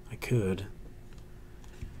 Could.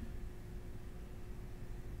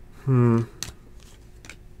 Alright,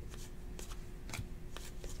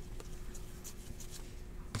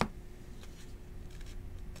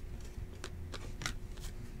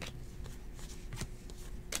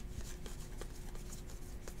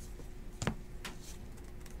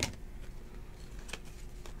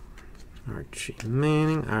 Archie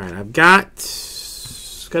Manning. Alright, I've got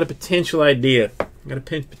a potential idea. Got a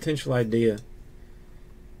potential idea.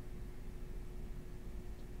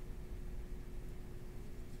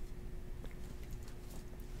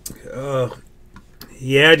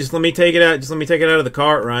 Yeah, just let me take it out. Just let me take it out of the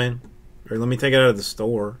cart, Ryan. Or let me take it out of the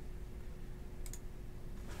store.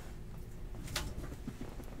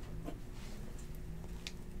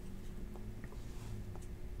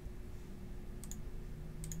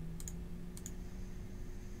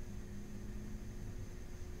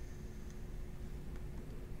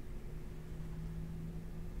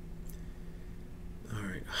 All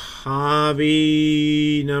right,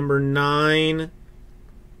 hobby number 9.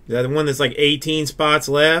 Is that the one that's like 18 spots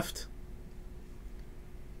left?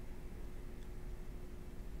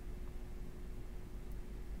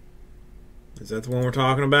 Is that the one we're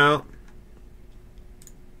talking about?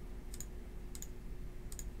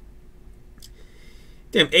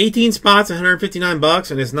 Damn, 18 spots,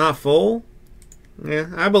 $159, and it's not full? Yeah,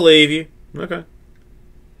 I believe you. Okay.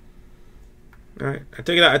 All right, I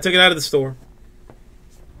took it out. I took it out of the store.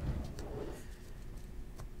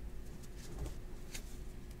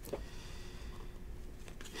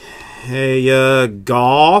 Hey,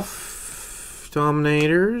 golf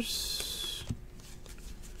dominators.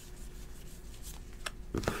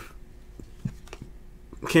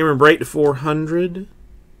 Cameron Brate to 400.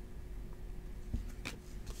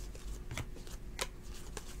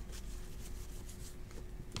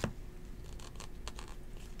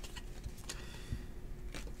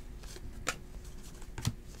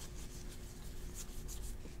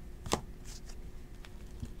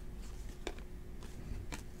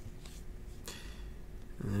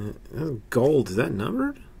 Gold, is that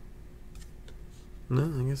numbered?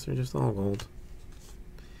 No, I guess they're just all gold.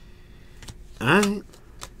 Alright.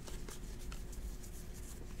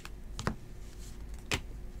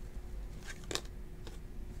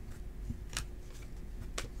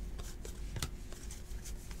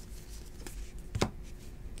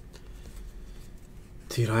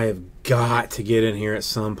 Dude, I have got to get in here at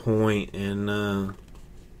some point and well,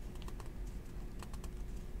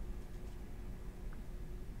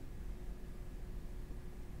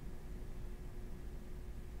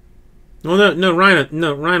 no, Ryan.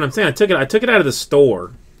 I'm saying I took it out of the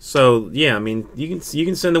store. So yeah, I mean, you can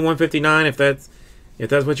send the 159 if that's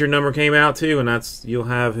what your number came out to, and you'll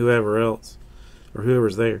have whoever else or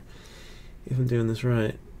whoever's there. If I'm doing this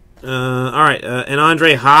right. All right, and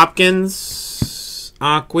Andre Hopkins,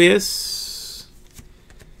 Aqueous.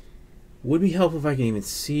 Would be helpful if I can even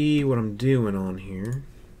see what I'm doing on here.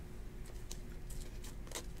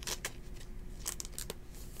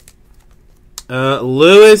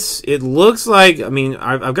 Lewis, it looks like, I mean,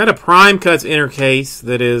 I've got a Prime Cuts inner case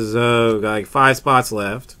that is got like 5 spots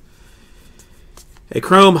left. A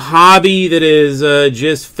Chrome Hobby that is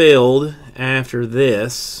just filled after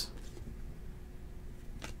this.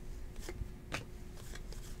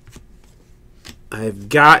 I've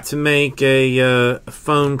got to make a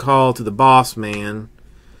phone call to the boss man.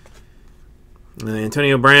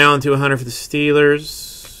 Antonio Brown to 100 for the Steelers.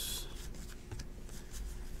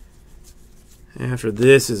 After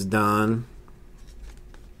this is done,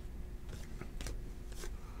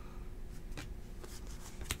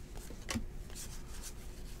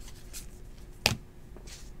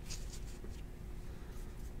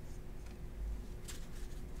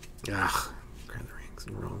 grab the rings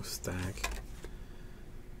in the wrong stack.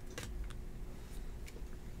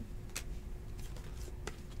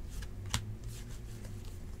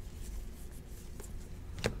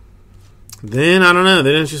 Then I don't know.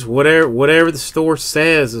 Then it's just whatever the store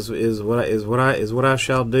says is what I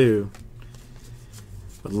shall do.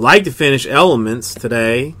 Would like to finish Elements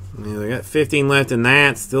today. You know, they got 15 left in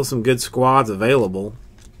that. Still some good squads available.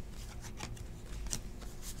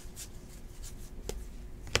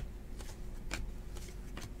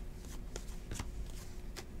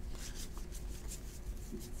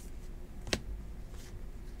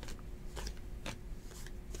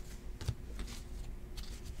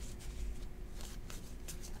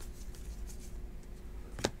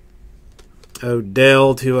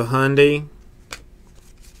 Odell to a Hyundai.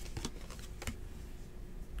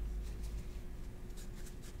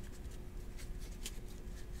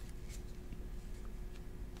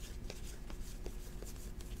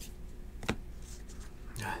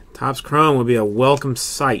 Topps Chrome would be a welcome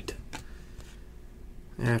sight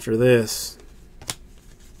after this.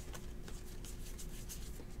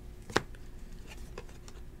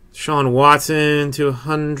 Sean Watson to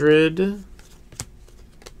 100.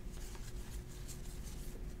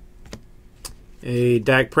 A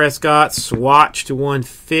Dak Prescott swatch to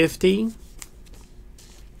 150.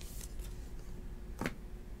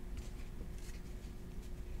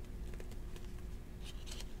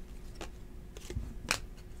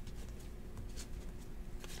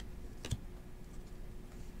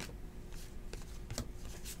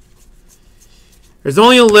 There's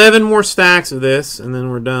only 11 more stacks of this, and then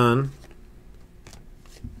we're done.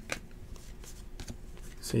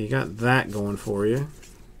 So you got that going for you.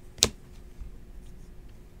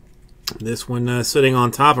 This one sitting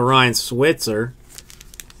on top of Ryan Switzer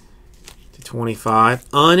to 25.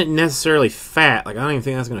 Unnecessarily fat. Like, I don't even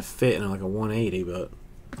think that's going to fit in like a 180, but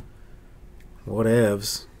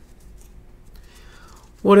whatevs.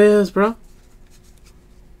 Whatevs, bro.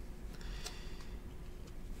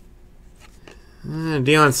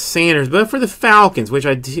 Deion Sanders, but for the Falcons, which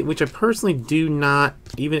I personally do not,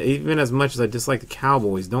 even as much as I dislike the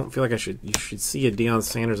Cowboys, don't feel like you should see a Deion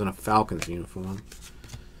Sanders in a Falcons uniform.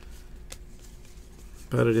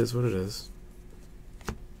 But it is what it is.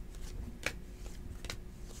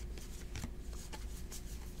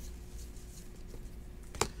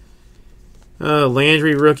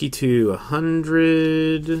 Landry rookie to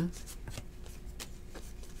 100.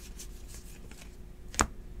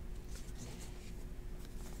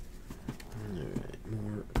 Alright,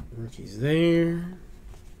 more rookies there.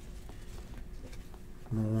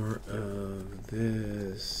 More of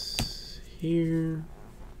this here.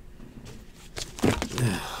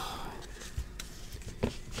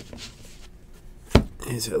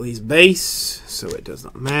 It's at least base, so it does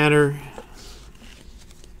not matter.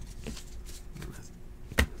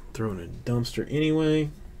 Throw in a dumpster anyway.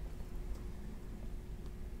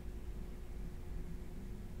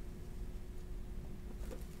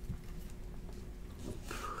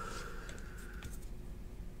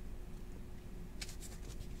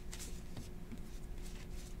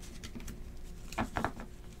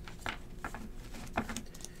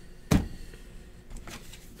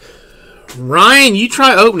 Ryan, you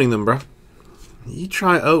try opening them, bro. You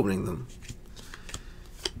try opening them.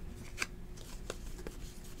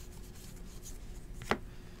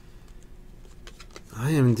 I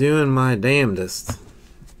am doing my damnedest.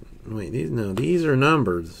 Wait, these are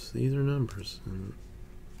numbers. These are numbers.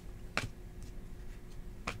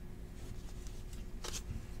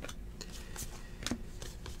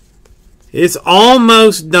 It's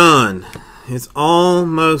almost done. It's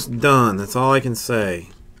almost done. That's all I can say.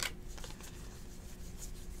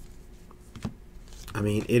 I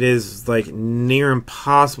mean, it is like near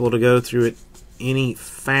impossible to go through it any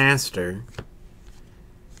faster.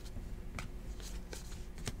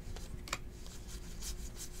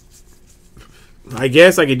 I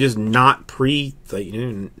guess I could just not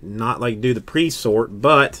not like do the pre-sort,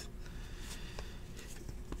 but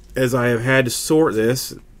as I have had to sort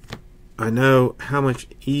this, I know how much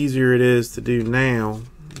easier it is to do now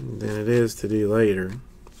than it is to do later.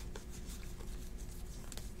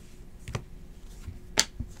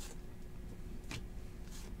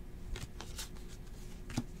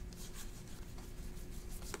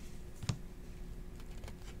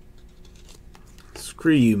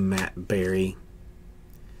 Screw you, Matt Berry.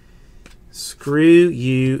 Screw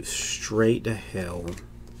you straight to hell.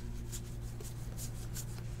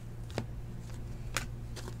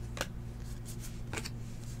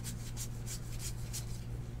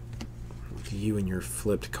 You and your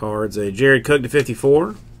flipped cards. Jared Cook to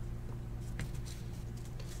 54.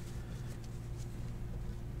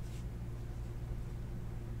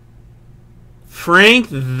 Frank,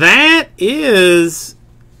 that is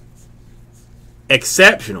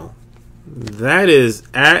exceptional. That is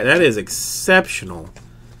exceptional.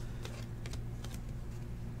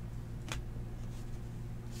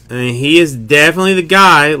 I mean, he is definitely the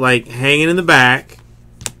guy, like, hanging in the back.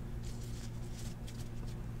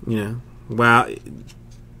 You know, wow.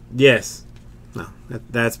 Yes. No,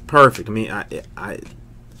 that's perfect. I mean,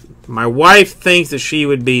 my wife thinks that she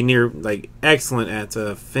would be excellent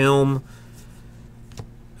at film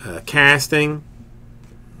casting.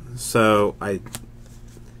 So I'm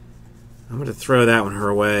going to throw that one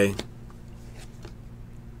her way.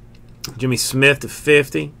 Jimmy Smith to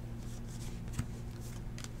 50.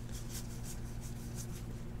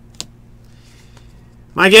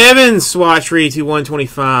 Mike Evans, swatchery to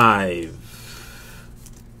 125.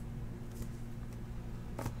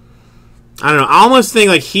 I don't know. I almost think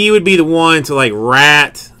like he would be the one to like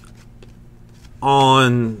rat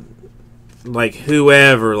on like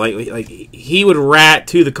whoever. Like he would rat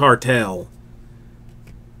to the cartel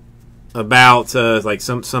about like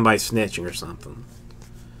somebody snitching or something.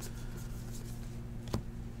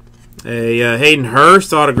 A Hayden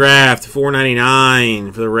Hurst autograph to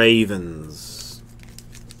 $4.99 for the Ravens.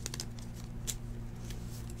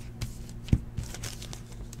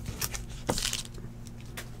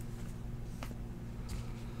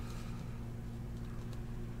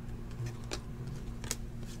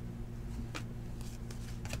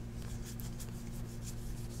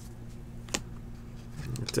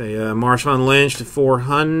 It's a Marshawn Lynch to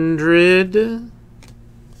 400.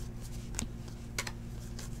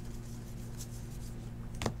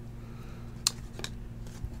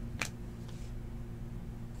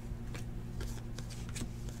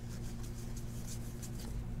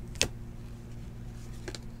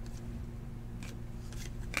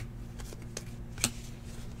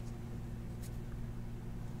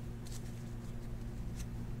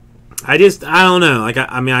 I don't know. Like,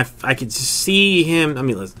 I could see him. I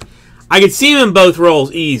mean, listen, I could see him in both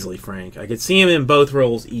roles easily, Frank. I could see him in both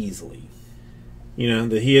roles easily. You know,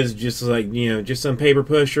 that he is just like, you know, just some paper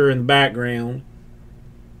pusher in the background.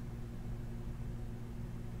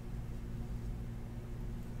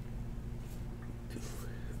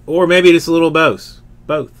 Or maybe just a little both.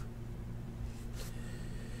 Both.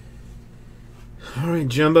 All right,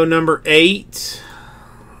 jumbo number 8.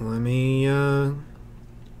 Let me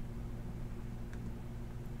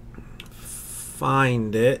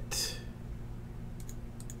find it.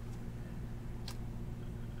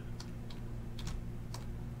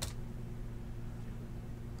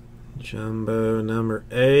 Jumbo number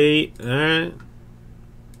 8. All right.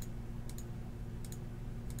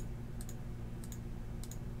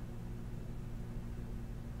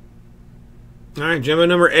 All right, jumbo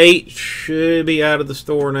number 8 should be out of the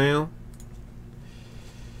store now.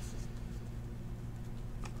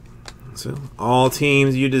 So all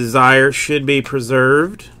teams you desire should be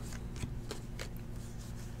preserved.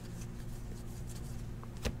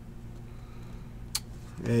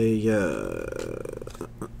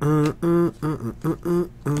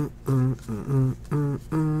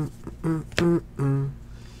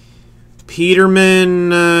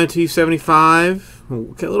 Peterman 275. A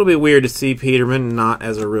little bit weird to see Peterman not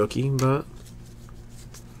as a rookie, but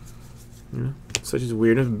you know, such as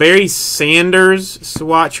weirdness. Barry Sanders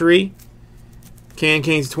swatchery. Can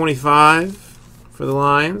Kings 25 for the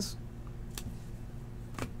Lions.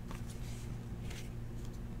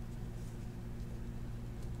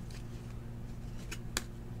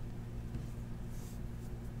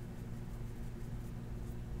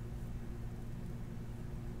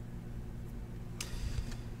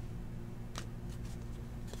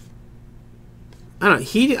 I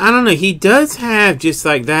don't know. He does have just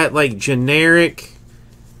like that, like generic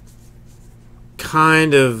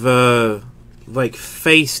kind of like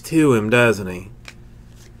face to him, doesn't he?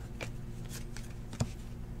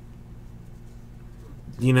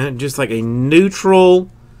 You know, just like a neutral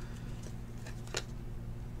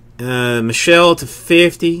Michelle to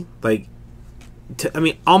 50, like I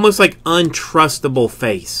mean, almost like untrustable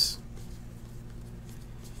face.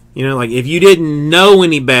 You know, like if you didn't know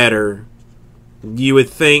any better, you would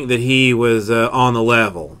think that he was on the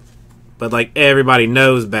level. But like everybody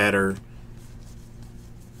knows better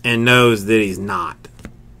and knows that he's not.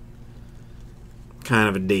 Kind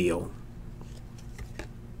of a deal.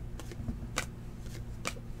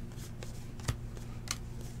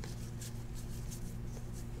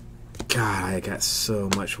 God, I got so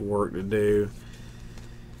much work to do.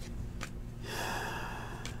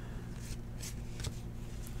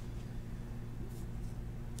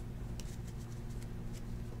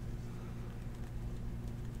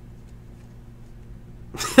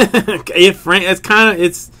 Yeah, Frank, that's kind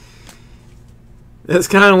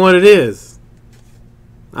of what it is.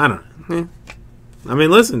 I don't know. I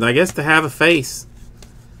mean, listen, I guess to have a face,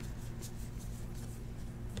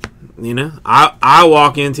 you know, I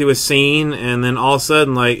walk into a scene and then all of a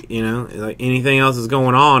sudden, like, you know, like anything else is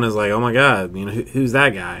going on is like, oh my God, you know, who's that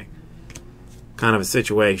guy? Kind of a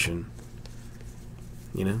situation.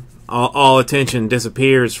 You know, all attention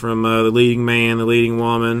disappears from the leading man, the leading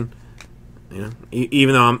woman. You know,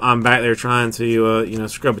 even though I'm back there trying to you know,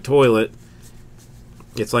 scrub a toilet,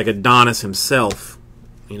 it's like Adonis himself,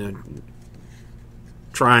 you know,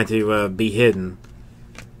 trying to be hidden,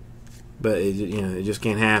 but it, you know, it just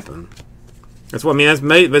can't happen. That's what I mean. That's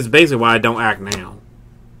basically why I don't act now.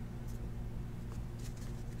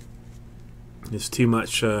 It's too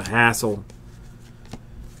much hassle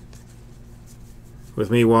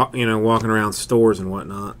with me, walking around stores and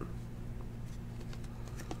whatnot.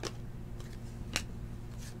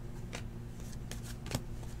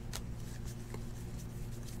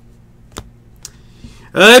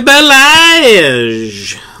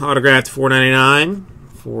 Belage autographed $4.99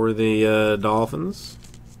 for the Dolphins.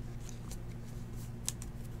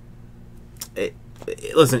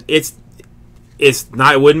 Listen, it's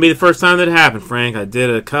not. It wouldn't be the first time that it happened, Frank. I did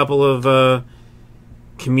a couple of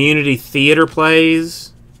community theater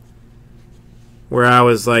plays where I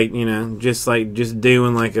was like, you know, just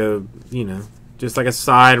doing like a, you know, just like a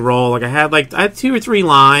side role. Like I had 2 or 3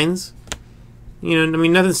 lines. You know, I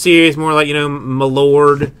mean, nothing serious. More like, you know, my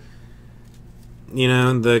lord. You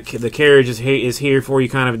know, the carriage is here for you,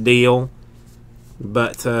 kind of a deal.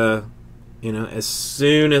 But you know, as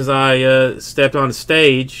soon as I stepped on the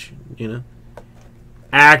stage, you know,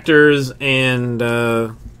 actors and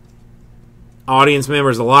audience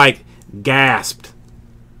members alike gasped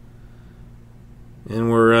and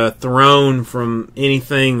were thrown from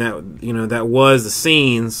anything that, you know, that was the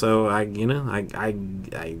scene. So I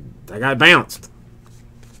got bounced.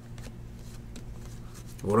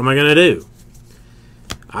 What am I gonna do?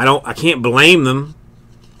 I can't blame them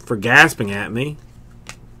for gasping at me.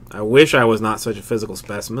 I wish I was not such a physical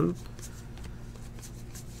specimen.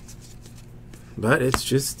 But it's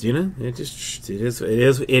just, you know, it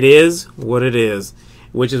is what it is.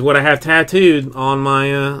 Which is what I have tattooed on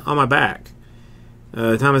my back.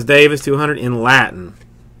 Thomas Davis 200 in Latin.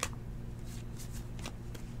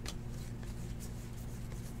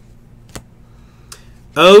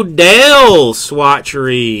 Odell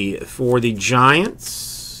swatchery for the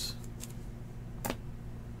Giants.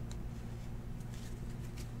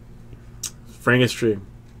 Frank, it's true.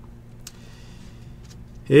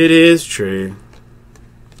 It is true.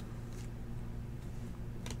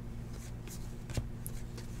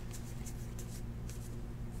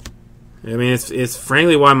 I mean, it's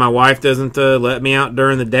frankly why my wife doesn't let me out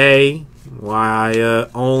during the day. Why I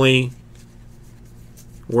only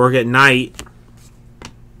work at night.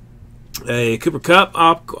 A Cooper Kupp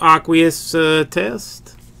aqueous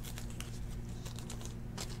test.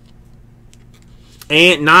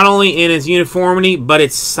 And not only in its uniformity, but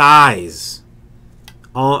its size.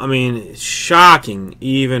 I mean, it's shocking,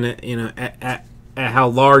 even, you know, at how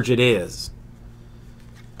large it is.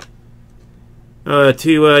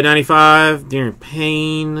 295, Darren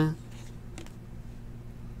Payne.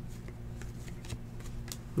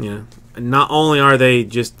 You know, not only are they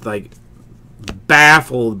just like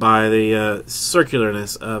baffled by the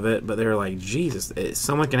circularness of it, but they're like, Jesus,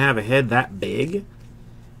 someone can have a head that big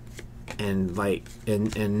and like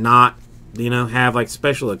and not, you know, have like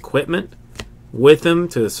special equipment with them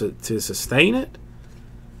to sustain it.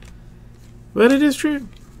 But it is true.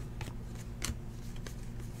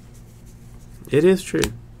 It is true.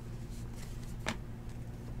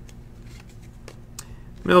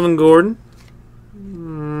 Melvin Gordon.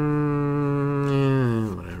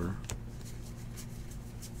 Whatever.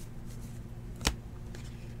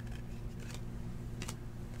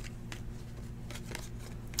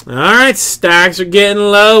 Alright, stacks are getting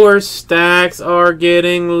lower. Stacks are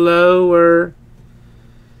getting lower.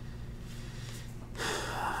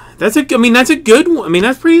 That's a good one. I mean,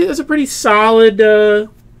 that's a pretty solid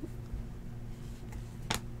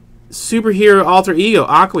superhero alter ego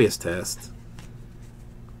Aqueous test.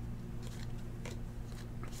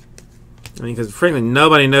 I mean, because frankly,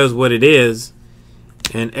 nobody knows what it is,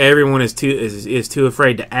 and everyone is too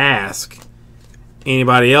afraid to ask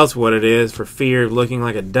anybody else what it is for fear of looking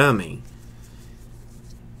like a dummy.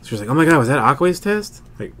 So she's like, "Oh my God, was that Aqueous test?"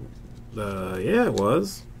 Like, yeah, it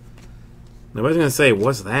was. Nobody's gonna say,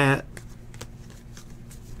 "What's that?"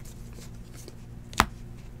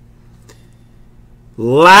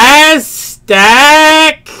 Last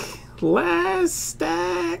stack. Last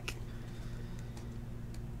stack.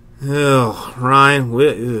 Oh, Ryan,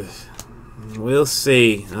 we'll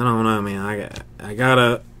see. I don't know, man. I got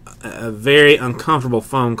a very uncomfortable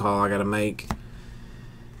phone call I got to make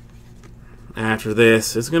after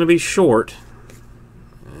this. It's going to be short,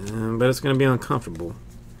 but it's going to be uncomfortable.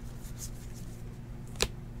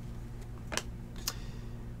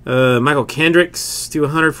 Michael Kendricks to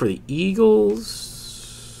 100 for the Eagles.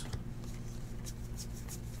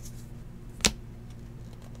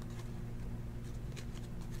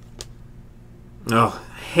 Oh,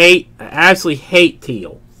 I absolutely hate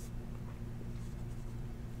teal.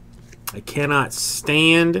 I cannot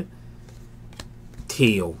stand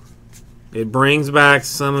teal. It brings back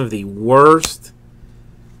some of the worst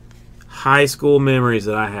high school memories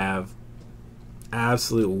that I have.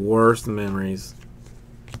 Absolute worst memories.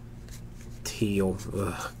 Teal.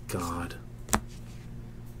 Ugh, God.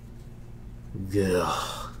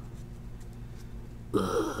 Ugh.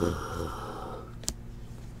 Ugh.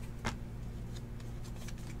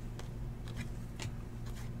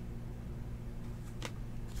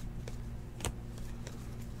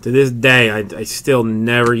 To this day, I still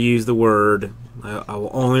never use the word. I will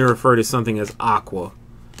only refer to something as aqua.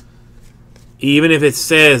 Even if it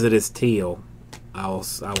says that it's teal, I will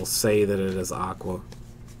say that it is aqua.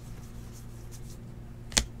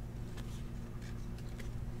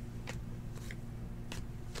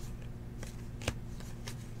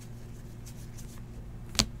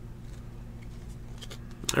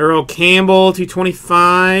 Earl Campbell,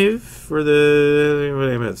 225 for the what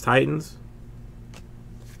is it, Titans.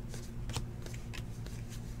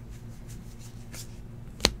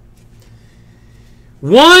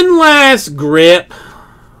 One last grip.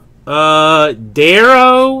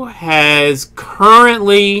 Darrow has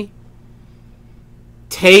currently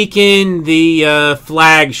taken the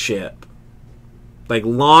flagship, like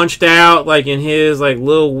launched out, like in his like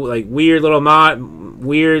little like weird little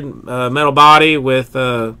metal body with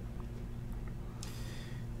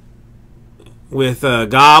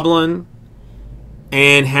Goblin,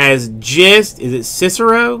 and has just, is it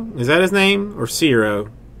Cicero? Is that his name, or Ciro?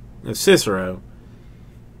 No, Cicero.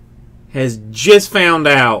 Has just found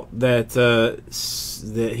out that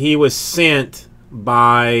that he was sent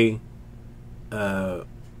by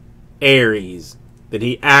Ares. That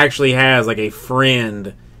he actually has like a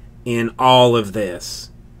friend in all of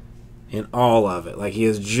this, in all of it. Like he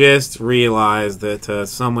has just realized that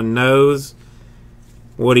someone knows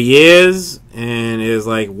what he is and is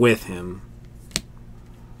like with him.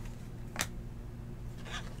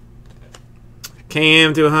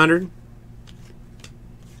 Cam to 100.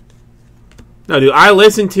 No, dude, I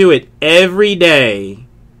listen to it every day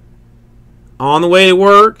on the way to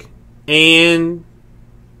work and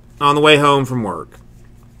on the way home from work.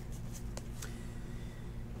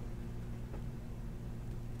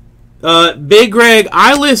 Big Greg,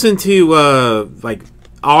 I listen to like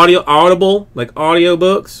Audible, like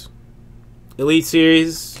audiobooks, Elite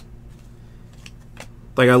Series.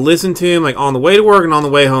 Like I listen to him like on the way to work and on the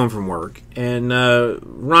way home from work. And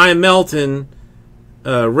Ryan Melton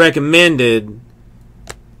recommended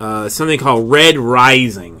something called Red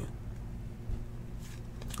Rising,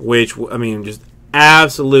 which, I mean, just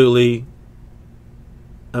absolutely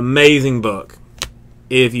amazing book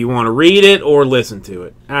if you want to read it or listen to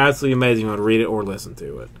it. Absolutely amazing if you want to read it or listen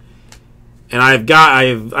to it. And I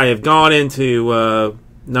have gone into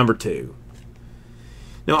number 2.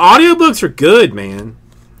 Now, audiobooks are good, man.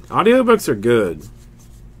 Audiobooks are good.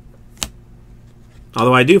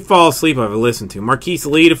 Although I do fall asleep if I listen to Marquise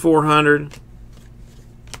Lee to 400.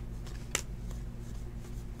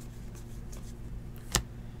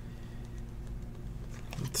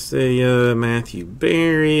 Let's say Matthew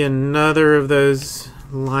Berry, another of those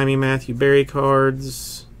limey Matthew Berry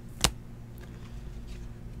cards.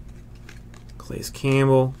 Claes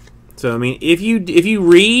Campbell. So I mean, if you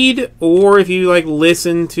read or if you like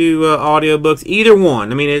listen to audiobooks, either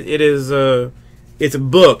one. I mean, it's a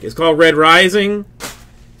book. It's called Red Rising.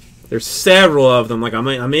 There's several of them. Like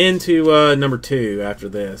I'm into number 2 after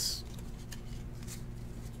this.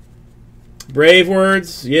 Brave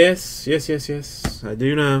Words, yes. I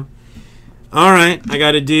do know. All right, I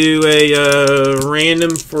got to do a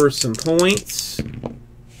random for some points.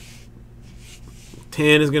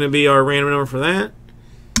 10 is going to be our random number for that.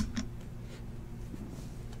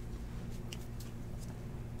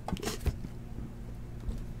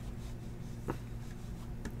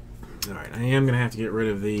 Alright, I am going to have to get rid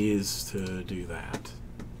of these to do that.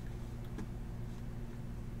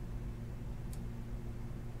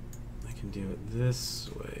 I can do it this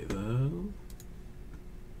way, though.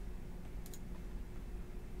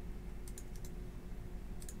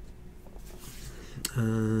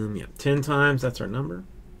 Yeah, 10 times, that's our number.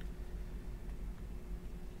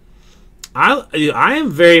 I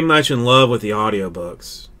am very much in love with the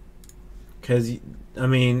audiobooks. Because, I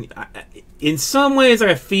mean, in some ways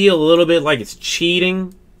I feel a little bit like it's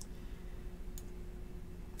cheating.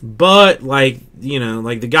 But, like, you know,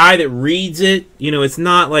 like the guy that reads it, you know, it's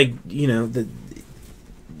not like, you know,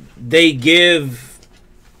 they give,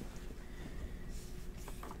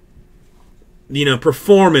 you know,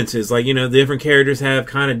 performances. Like, you know, different characters have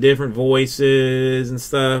kind of different voices and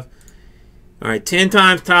stuff. All right, 10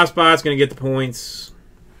 times top spot's going to get the points.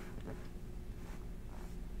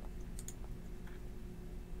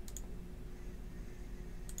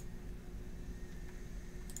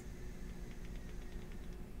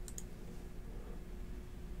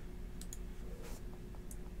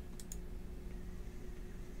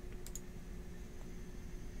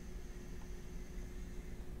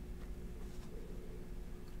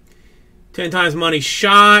 Ten times money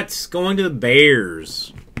shots going to the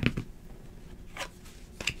Bears.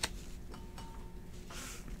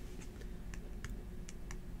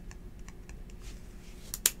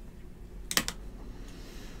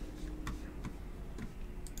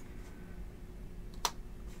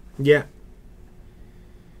 Yeah.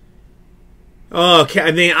 Okay,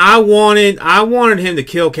 I mean, I wanted him to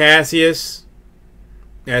kill Cassius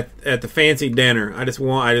at the fancy dinner. I just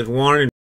wanted him